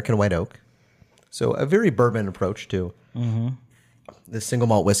New American White Oak. So a very bourbon approach to the single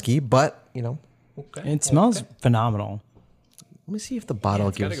malt whiskey, but, Okay. it smells phenomenal. let me see if the bottle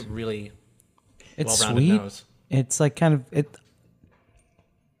It's got gives... a really It's well-rounded sweet. nose. It's like kind of it.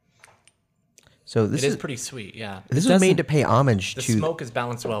 So this It is is pretty sweet. Yeah. this was doesn't- made to pay homage The to smoke is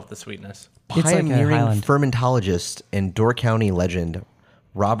balanced well with the sweetness. It's like a pioneering Highland. fermentologist and Door County legend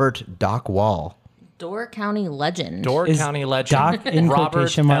Robert Doc Wall. Door County legend. Door Is County legend Doc in Robert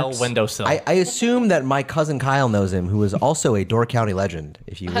quotation L. marks? Windowsill. I assume that my cousin Kyle knows him, who is also a Door County legend.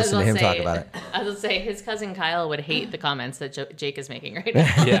 If you I was listen to gonna him say- talk about it, I was going to say, his cousin Kyle would hate the comments that Jake is making right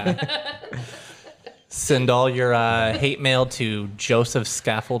now. Yeah. Send all your hate mail to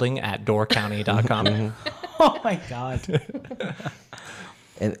josephscaffolding@doorcounty.com. Oh my God,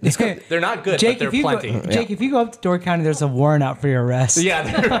 and this guy, They're not good, Jake! but If they're you plenty. Jake, if you go up to Door County, there's a warrant out for your arrest. Yeah.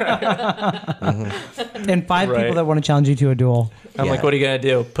 And 5 Right. people that want to challenge you to a duel. I'm Yeah. like, what are you going to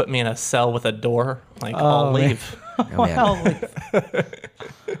do? Put me in a cell with a door? Like, I'll man. leave. oh, man.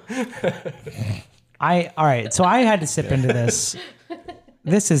 All right. So I had to sip into this.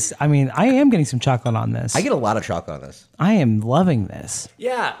 This is, I mean, I am getting some chocolate on this. I get a lot of chocolate on this. I am loving this.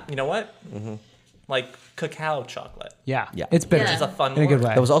 Yeah. You know what? Like cacao chocolate. Yeah. Yeah. It's bitter. Yeah. It's a fun In a good word.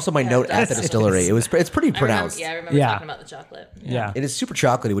 way. That was also my note at the distillery. It's pretty I remember, pronounced. yeah, I remember Yeah. talking about the chocolate. Yeah. It is super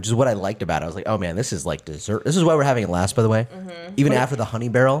chocolatey, which is what I liked about it. I was like, oh man, this is like dessert. This is why we're having it last, by the way. Even after the honey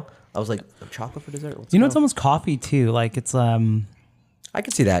barrel, I was like, chocolate for dessert? Let's You know, go. it's almost coffee too. Like it's I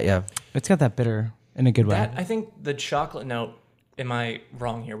could see that, yeah. it's got that bitter in a good way. I think the chocolate note, am I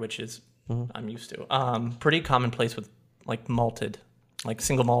wrong here, which is I'm used to, pretty commonplace with like malted, like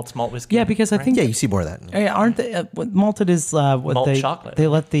single malts, malt whiskey. Yeah, because I think Yeah, you see more of that. Hey, aren't they, what malted is what Malt they chocolate. they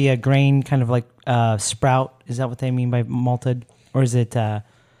let the grain kind of like sprout. Is that what they mean by malted, or is it?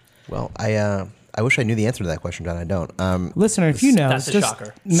 Well, I wish I knew the answer to that question, John. I don't. Listener, if you know, That's a just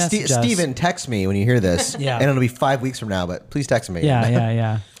shocker. message us. Steven, text me when you hear this. Yeah. And it'll be 5 weeks from now, but please text me.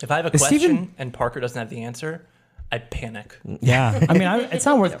 Yeah. If I have a Is question Steven- and Parker doesn't have the answer, I panic. Yeah. I mean, it's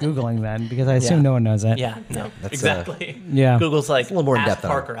not worth googling then because I assume Yeah. no one knows it. Yeah, no, exactly. Yeah. Google's like, a little more in ask depth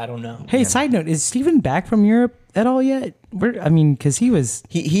on it. Parker, I don't know. Hey, side note: is Steven back from Europe at all yet? Because he was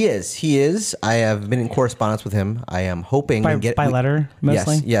He is. I have been in correspondence with him. I am hoping by, to get by letter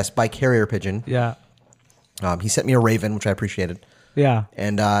mostly. Yes, by carrier pigeon. Yeah. He sent me a raven, which I appreciated. Yeah.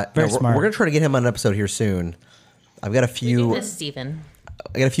 And Very we're smart. going to try to get him on an episode here soon. I've got a You few. miss Steven.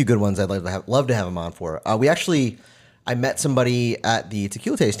 I got a few good ones I'd love to have him on for. I met somebody at the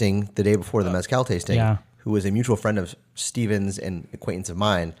tequila tasting the day before the mezcal tasting, Yeah. who was a mutual friend of Steven's and acquaintance of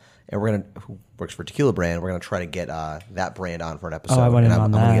mine, and who works for Tequila Brand. We're gonna try to get that brand on for an episode. I want him and on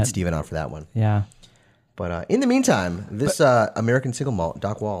I'm gonna that. get Steven on for that one. Yeah. But in the meantime, this American single malt,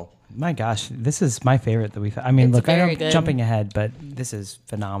 Doc Wall. My gosh, this is my favorite that we've. I mean, It's look, I very know I'm good. jumping ahead, but this is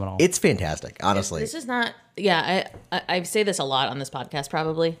phenomenal. It's fantastic, honestly. This is not. Yeah, I say this a lot on this podcast.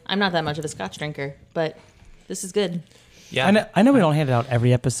 Probably, I'm not that much of a Scotch drinker, but this is good. Yeah, I know we don't hand it out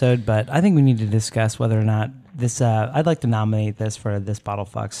every episode, but I think we need to discuss whether or not this. I'd like to nominate this for this Bottle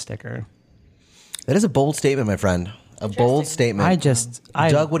Fox sticker. That is a bold statement, my friend. A bold statement.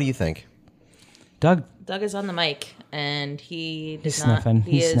 Doug, what do you think? Doug, Doug is on the mic, and he does He's not. sniffing.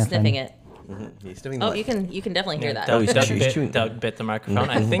 He He's is sniffing. sniffing it. He's doing Oh, you can definitely hear that. Doug, he's chewing. Doug bit the microphone.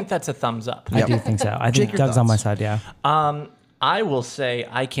 I think that's a thumbs up. I do think so. I think your Doug's on my thoughts. side. Yeah. I will say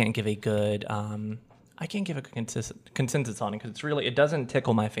I can't give a good. I can't give a consensus on it because it doesn't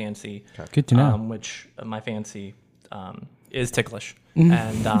tickle my fancy. Good to know. Which my fancy is ticklish, Mm-hmm.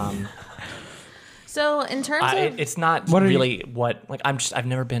 and So in terms of it's not What are really what like. I've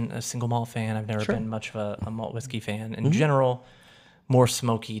never been a single malt fan. I've never been much of a malt whiskey fan in general. More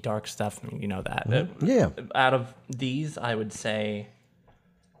smoky, dark stuff. I mean, you know that. Yeah. Out of these, I would say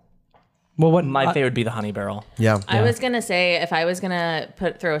Well, what My favorite would be the honey barrel. Yeah. I was gonna say if I was gonna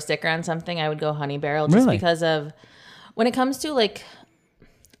throw a sticker on something, I would go honey barrel just Really? because of when it comes to like,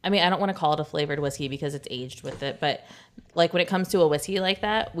 I mean, I don't want to call it a flavored whiskey because it's aged with it, but like when it comes to a whiskey like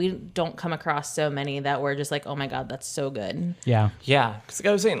that, we don't come across so many that we're just like, oh my god, that's so good. Yeah. Yeah, because like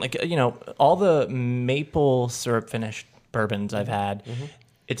I was saying, like, you know, all the maple syrup finished bourbons I've had,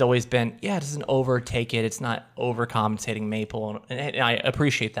 it's always been, it doesn't overtake it. It's not overcompensating maple, and I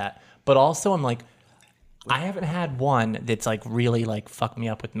appreciate that. But also, I'm like, I haven't had one that's like really like fucked me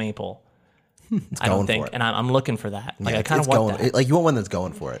up with maple. I don't going think, for it. and I'm looking for that. Like, Yeah, I kind it's of want going, that. like you want one that's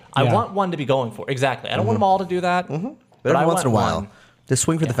going for it. I Yeah. want one to be going for exactly. I don't want them all to do that, But but I every once in a want while, one. just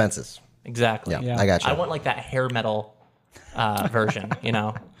swing for the fences. Exactly. Yeah, I got you. I want like that hair metal version. You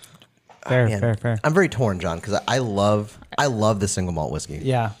know. Fair, Man, fair. I'm very torn, John, because I love the single malt whiskey.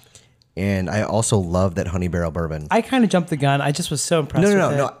 Yeah. And I also love that honey barrel bourbon. I kind of jumped the gun. I just was so impressed with it.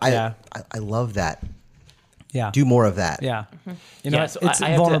 No. Yeah. I love that. Yeah. Do more of that. Yeah. You know, Yeah, so it's I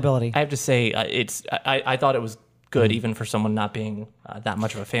have vulnerability. I have to say, I thought it was good even for someone not being that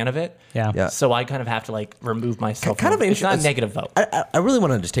much of a fan of it. Yeah. Yeah. So I kind of have to like remove myself. Kind of it's not a interesting- negative vote. I really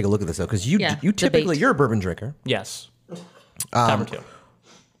want to just take a look at this though, because you Yeah, typically debate. you're a bourbon drinker. Yes. Time or two.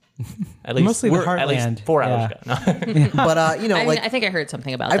 At least Mostly the at least heartland. 4 hours Yeah. ago. No. But you know, I think I heard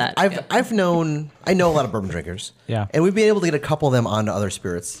something about that. I know a lot of bourbon drinkers. Yeah. And we've been able to get a couple of them onto other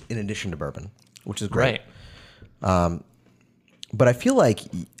spirits in addition to bourbon, which is great. Right. But I feel like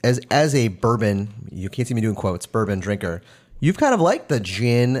as a bourbon, you can't see me doing quotes, bourbon drinker, you've kind of liked the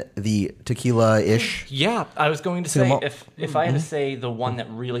gin, the tequila-ish. Yeah, I was going to Single say malt. if I had to say the one that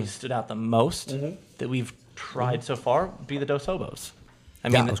really stood out the most that we've tried so far would be the Dos Hobos. I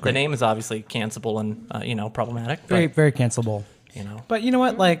mean, that was the great. name is obviously cancelable and problematic. Very, But, very cancelable. you know, But you know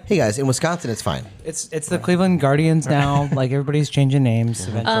what? Like, Hey guys, in Wisconsin, it's fine. it's the Cleveland Guardians now. Like, everybody's changing names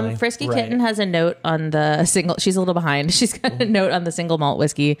eventually. Frisky Right. Kitten has a note on the single. She's a little behind. She's got a note on the single malt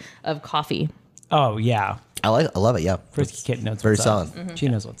whiskey of coffee. Oh, yeah. I love it. Yeah, Frisky Kitten knows very what's solid. up. She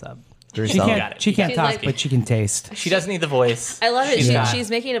knows what's up. Very She solid. Got can't, it. she can't She's talk, like- but she can taste. she doesn't need the voice. I love it. Yeah. She's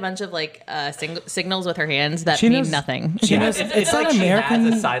making a bunch of like signals with her hands that She mean knows- nothing. She Yeah, knows, it's not like American. she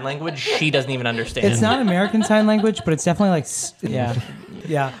has a sign language she doesn't even understand. It's not American Sign Language, but it's definitely like,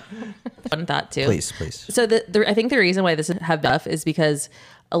 yeah. Fun thought too. Please. So I think the reason why this have buff is because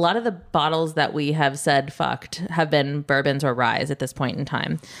a lot of the bottles that we have said fucked have been bourbons or ryes at this point in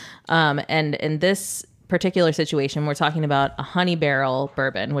time. And in this particular situation, we're talking about a honey barrel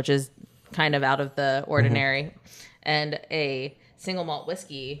bourbon, which is kind of out of the ordinary, and a single malt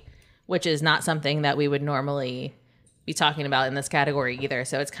whiskey, which is not something that we would normally be talking about in this category either.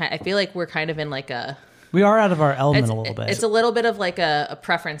 So it's I feel like we're kind of in like We are out of our element a little bit. it's a little bit of like a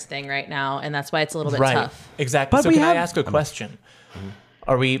preference thing right now, and that's why it's a little bit right. tough. Exactly. But So we can I have- ask a question?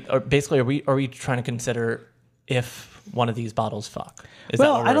 Are we trying to consider if one of these bottles fuck? Is that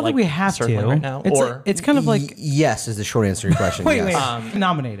well, what I don't we're, think we have to. circling right now? It's kind of like, Yes is the short answer to your question. wait, yes.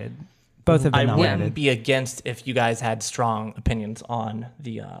 nominated. Both have been I wouldn't nominated. be against if you guys had strong opinions on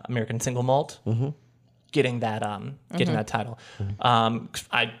the American single malt getting that that title. 'Cause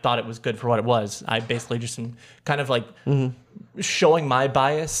I thought it was good for what it was. I basically just am kind of like showing my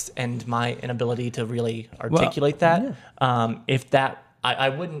bias and my inability to really articulate that. If that, I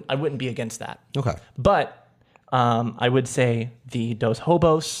wouldn't be against that. Okay. But I would say the Dos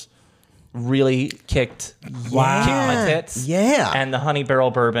Hobos really kicked my tits. Yeah. And the honey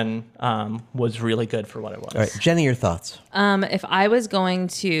barrel bourbon was really good for what it was. All right, Jenny, your thoughts? If I was going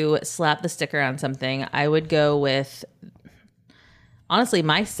to slap the sticker on something, I would go with, honestly,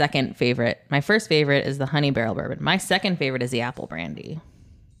 my second favorite. My first favorite is the honey barrel bourbon. My second favorite is the apple brandy.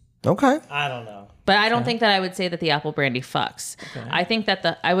 Okay. I don't know. But I don't think that I would say that the apple brandy fucks. I think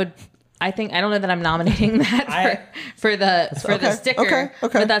that I don't know that I'm nominating that for the sticker.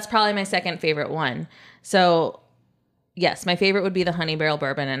 Okay. But that's probably my second favorite one. So yes, my favorite would be the honey barrel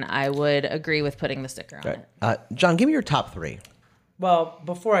bourbon, and I would agree with putting the sticker on it. John, give me your top three. Well,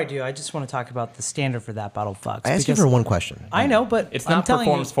 before I do, I just want to talk about the standard for that bottle fucks. I asked you because for one question. I know, but It's I'm not telling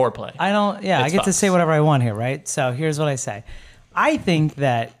you, performance foreplay. I don't. Yeah, I It's get to fucks. say whatever I want here, right? So here's what I say. I think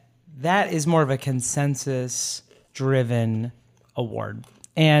that is more of a consensus-driven award,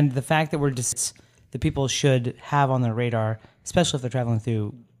 and the fact that the people should have on their radar, especially if they're traveling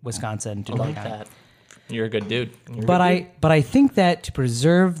through Wisconsin to I like drink on. that. You're a good dude. But I think that to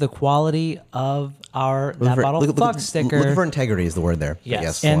preserve the quality of that bottle fuck sticker Looking for integrity is the word there. Yes. I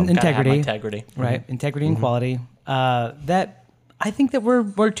guess. And Gotta have my integrity. integrity. right? Integrity and quality. That I think that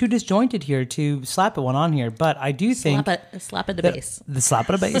we're too disjointed here to slap one on here, but I do think Slap at the that- base. the slap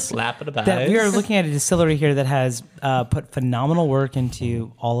at a base. Slap at a That we are base. looking at a distillery here that has put phenomenal work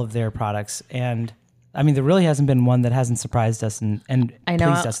into all of their products, and I mean, there really hasn't been one that hasn't surprised us and I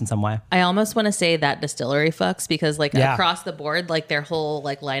know. pleased us in some way. I almost want to say that distillery fucks because like Yeah. across the board, like their whole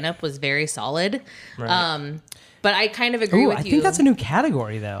like lineup was very solid. But I kind of agree Ooh, with I you. think that's a new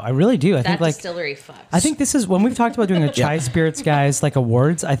category, though. I really do. I that think like distillery fucks. I think this is when we've talked about doing a Chai Spirits guys like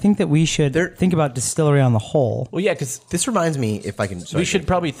awards. I think that we should think about distillery on the whole. Well, yeah, because This reminds me, if I can. we should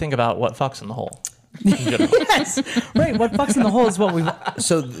probably think about what fucks in the hole. Yes, right. What fucks in the hole is what we.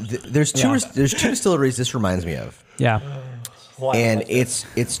 So there's two. There's two distilleries. This reminds me of, Yeah, and it's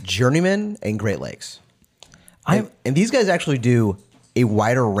Journeyman and Great Lakes. And these guys actually do a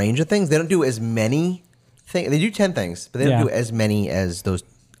wider range of things. They don't do as many things. They do 10 things, but they don't do as many as those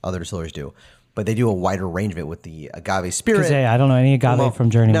other distilleries do. But they do a wider range of it with the agave spirit. Hey, I don't know any agave from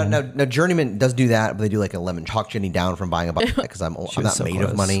Journeyman. No, Journeyman does do that, but they do like a lemon chalk ginny down from buying a bucket because I'm not so made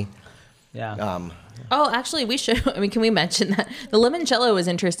close. of money. Yeah. Oh, actually, we should. I mean, can we mention that the limoncello was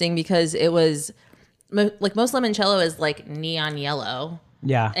interesting because it was like most limoncello is like neon yellow,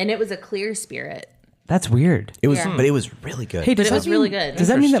 Yeah. and it was a clear spirit. That's weird. It was, Yeah. but it was really good. Hey, does it that was really good. Does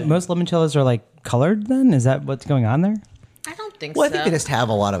that mean that most limoncellos are like colored? Then is that what's going on there? I don't think Well, I so. think they just have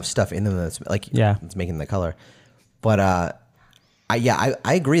a lot of stuff in them that's like it's making the color. But I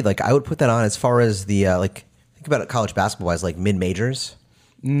agree. Like I would put that on as far as the like think about it college basketball wise, like mid majors.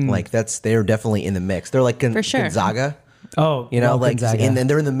 Like they're definitely in the mix. They're like For sure. Gonzaga. Oh, You know, well, like Gonzaga. and then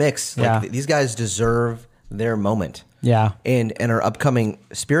they're in the mix. Like Yeah. these guys deserve their moment. Yeah. And our upcoming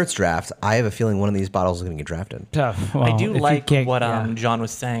spirits draft, I have a feeling one of these bottles is going to get drafted. Well, I do if you like can't- what yeah. John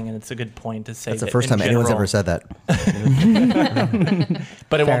was saying, and it's a good point to say. That's the that first in time anyone's general- ever said that.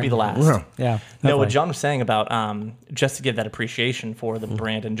 But it won't be the last. Yeah. No, what definitely. John was saying about just to give that appreciation for Mm-hmm. the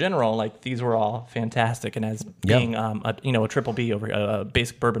brand in general, like these were all fantastic, and as being a triple B over a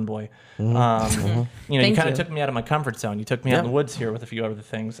basic bourbon boy, Mm-hmm. you Thank kind you. of took me out of my comfort zone. You took me out in Yeah. the woods here with a few other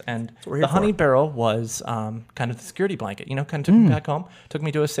things, and we're here the honey for. barrel was kind of the security blanket. You know, kind of took me back home, took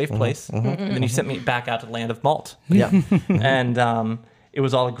me to a safe place, and then you sent me back out to the land of malt. Yeah. And it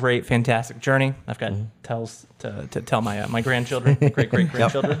was all a great, fantastic journey. I've got tells to tell my grandchildren, great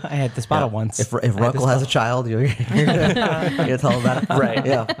grandchildren. I had this bottle once. If Runkle has a child, you're gonna tell him that. Right.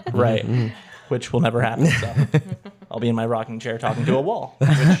 Yeah. Right. Which will never happen. So I'll be in my rocking chair talking to a wall,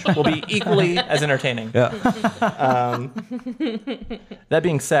 which will be equally as entertaining. Yeah. That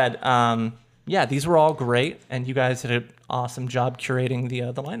being said, yeah, these were all great, and you guys did an awesome job curating the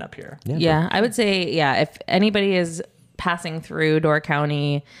lineup here. Yeah, I would say, if anybody is passing through Door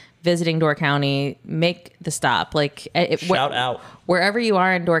County, visiting Door County, make the stop. Like, Shout out. wherever you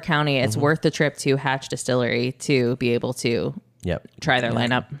are in Door County, it's worth the trip to Hatch Distillery to be able to Yep. try their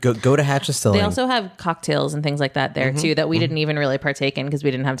lineup. Go to Hatch Distilling. They also have cocktails and things like that there too that we didn't even really partake in because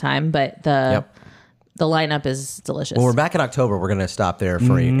we didn't have time. But the lineup is delicious. When we're back in October, we're gonna stop there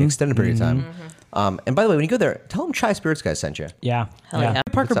for an extended period of time. And by the way, when you go there, tell them Chai Spirits guys sent you. Yeah. Hell yeah.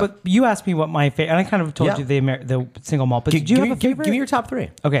 Parker, What's up? but you asked me what my favorite, and I kind of told Yeah. you the single malt. But did you have a favorite? Give me your top three.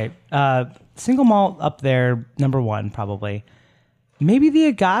 Okay, single malt up there, number one probably. Maybe the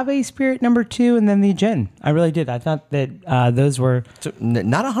agave spirit number two, and then the gin. I really did. I thought that those were. So,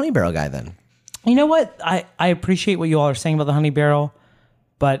 not a honey barrel guy then. You know what? I appreciate what you all are saying about the honey barrel,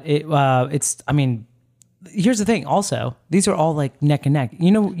 but it's. I mean, here's the thing. Also, these are all like neck and neck.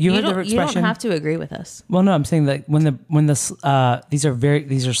 You know, you heard the you expression. don't have to agree with us. Well, no, I'm saying that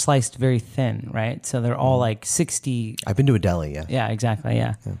these are sliced very thin, right? So they're all like 60. I've been to a deli. Yeah. Yeah, exactly.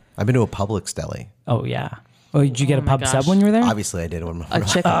 Yeah. I've been to a Publix deli. Oh yeah. Oh, did you get a my pub gosh. sub when you were there? Obviously, I did one. A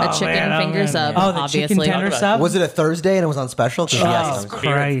chicken finger sub. Oh, the obviously. chicken tender sub. Was it a Thursday and it was on special? 'Cause yes, Oh, Spirits,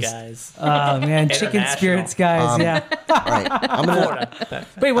 Christ. guys. Oh man, chicken International. spirits, guys. Yeah. all right. I'm gonna. Florida.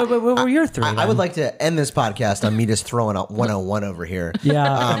 Wait, what were your three? I would like to end this podcast on me just throwing out 101 over here.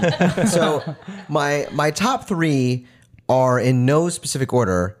 Yeah. So my top three are in no specific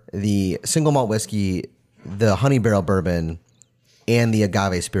order: the single malt whiskey, the honey barrel bourbon, and the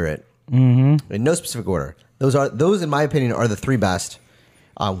agave spirit. Mm-hmm. In no specific order. Those in my opinion are the three best.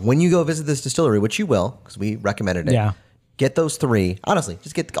 When you go visit this distillery, which you will, because we recommended it. Yeah. Get those three. Honestly,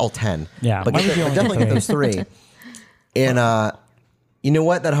 just get all 10. Yeah. But Why would you only get definitely get three? those three. And you know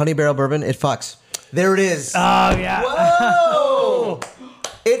what? That honey barrel bourbon, it fucks. There it is. Oh yeah. Whoa!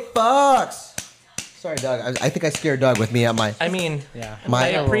 It fucks. Sorry, Doug. I think I scared Doug with me at my. I mean, Yeah. My- I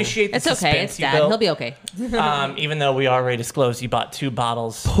appreciate the It's okay. suspense It's you Dad. built. He'll be okay. Even though we already disclosed you bought 2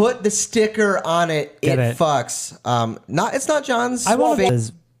 bottles. Put the sticker on it. Get It it. fucks. It's not John's. I want favorite.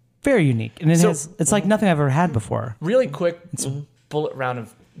 is very unique, and it's like nothing I've ever had before. Really quick bullet round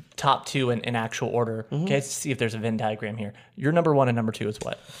of top 2 in actual order. Okay, let's see if there's a Venn diagram here. Your number 1 and number 2 is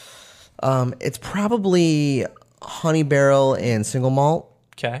what? It's probably honey barrel and single malt.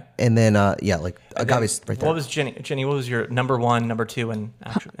 Okay. And then, like agave's right there. What was Jenny? Jenny, what was your number 1, number 2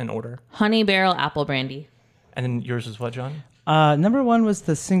 in order? Honey barrel apple brandy. And then yours is what, John? Number 1 was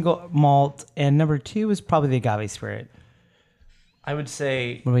the single malt, and number 2 was probably the agave spirit. I would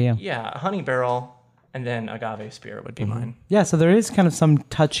say, What about you? yeah, honey barrel, and then agave spirit would be mine. Yeah, so there is kind of some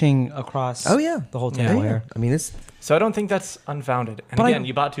touching across Oh, yeah. the whole table here. I mean, it's So I don't think that's unfounded. And But again,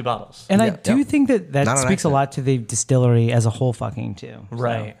 you bought 2 bottles. And I Yeah, do yeah. think that Not an speaks a accident. lot to the distillery as a whole fucking too.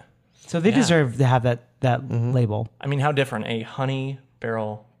 Right. So they Yeah. deserve to have that label. I mean, how different a honey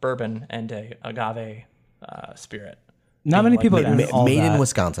barrel bourbon and a agave spirit. Not many people do all made that. in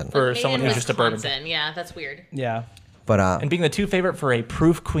Wisconsin. For Made someone in who's just a bourbon. Wisconsin. Yeah, that's weird. Yeah. But And being the 2 favorite for a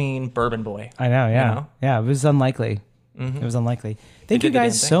proof queen bourbon boy. I know, yeah. You know? Yeah, it was unlikely. It was unlikely. Thank you did the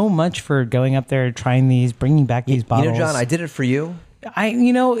guys damn thing. so much for going up there, trying these, bringing back these bottles. you know, John, I did it for you.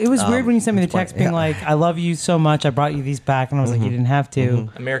 it was weird when you sent me the that's why- text being yeah. like, I love you so much. I brought you these back. And I was like, you didn't have to.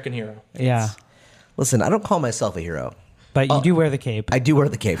 American hero. Yeah. Listen, I don't call myself a hero. But you do wear the cape. I do wear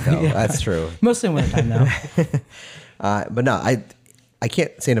the cape, though. That's true. Mostly in wintertime, though. But no, I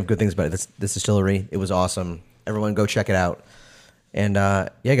can't say enough good things about it. This distillery, it was awesome. Everyone go check it out. And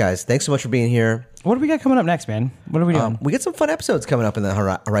yeah, guys, thanks so much for being here. What do we got coming up next, man? What are we doing? We got some fun episodes coming up in the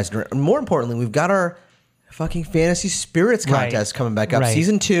horizon. And more importantly, we've got our fucking Fantasy Spirits Right. contest coming back up. Right.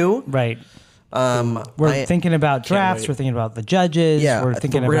 Season 2. Right. We're thinking about drafts. wait. We're thinking about the judges. Yeah, We're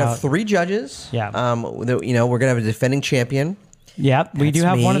thinking we're gonna about... have 3 judges. Yeah. We're gonna have a defending champion. Yep, we do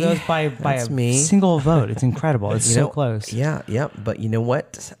That's have one of me. those by That's a me. single vote. It's incredible. It's You so know, close. Yeah, yeah. But you know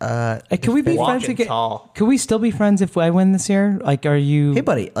what? Can we be Walking friends again? tall. Could we still be friends if I win this year? Like, are you? Hey,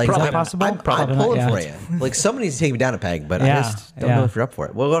 buddy. Like, is Probably that not. possible? I'm Probably pulling not, for yeah. you. Like, somebody needs to take me down a peg, but Yeah, I just don't yeah. know if you're up for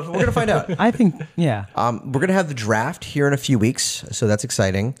it. Well, we're gonna find out. I think, yeah, We're gonna have the draft here in a few weeks, so that's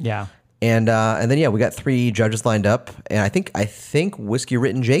exciting. yeah. And then we got 3 judges lined up, and I think Whiskey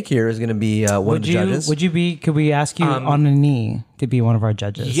Written Jake here is gonna be one of the judges. Would you be? Could we ask you on a knee to be one of our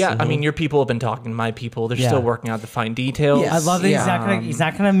judges? Yeah, I mean, your people have been talking to my people. They're Yeah. still working out the fine details. Yes. I love that Yeah. he's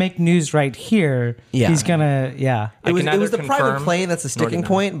not gonna make news right here. Yeah. He's gonna, yeah, It was can neither the private confirm plane that's the nor sticking deny.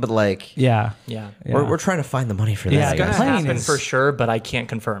 point, but like yeah. Yeah. we're trying to find the money for that. Yeah, I It's going to guess. plane happen is- for sure, but I can't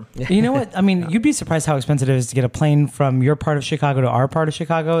confirm. You know what? I mean, you'd be surprised how expensive it is to get a plane from your part of Chicago to our part of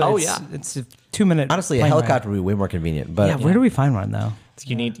Chicago. Oh, It's- yeah. it's a 2-minute. Honestly, a plane helicopter ride. would be way more convenient. But Yeah, where do we find one though?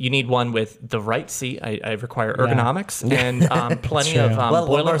 You need one with the right seat. I require ergonomics and plenty true. of Lumbar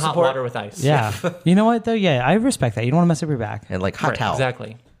boiling hot support. water with ice. Yeah. You know what though? Yeah, I respect that. You don't want to mess up your back. and like hot Right, towel,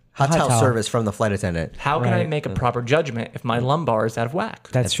 exactly. hot Hot towel towel. service from the flight attendant. How can I Right. make a proper judgment if my lumbar is out of whack?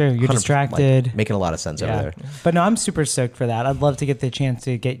 That's true. You're 100%, distracted. like, making a lot of sense over Yeah. there. But no, I'm super stoked for that. I'd love to get the chance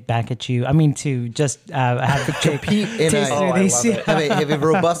to get back at you. I mean, to just have the Compete in taste a- through Oh, I these. love it. have a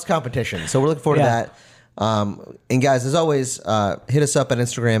robust competition. So we're looking forward Yeah. to that. And guys, as always, hit us up on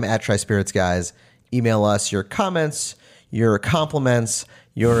Instagram at Try Spirits Guys. Email us your comments, your compliments,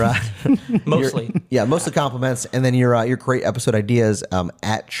 your Mostly. mostly compliments, and then your great episode ideas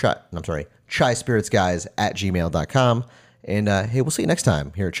at Try Spirits Guys at gmail.com. And hey, we'll see you next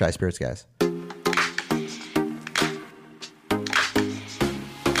time here at Try Spirits Guys.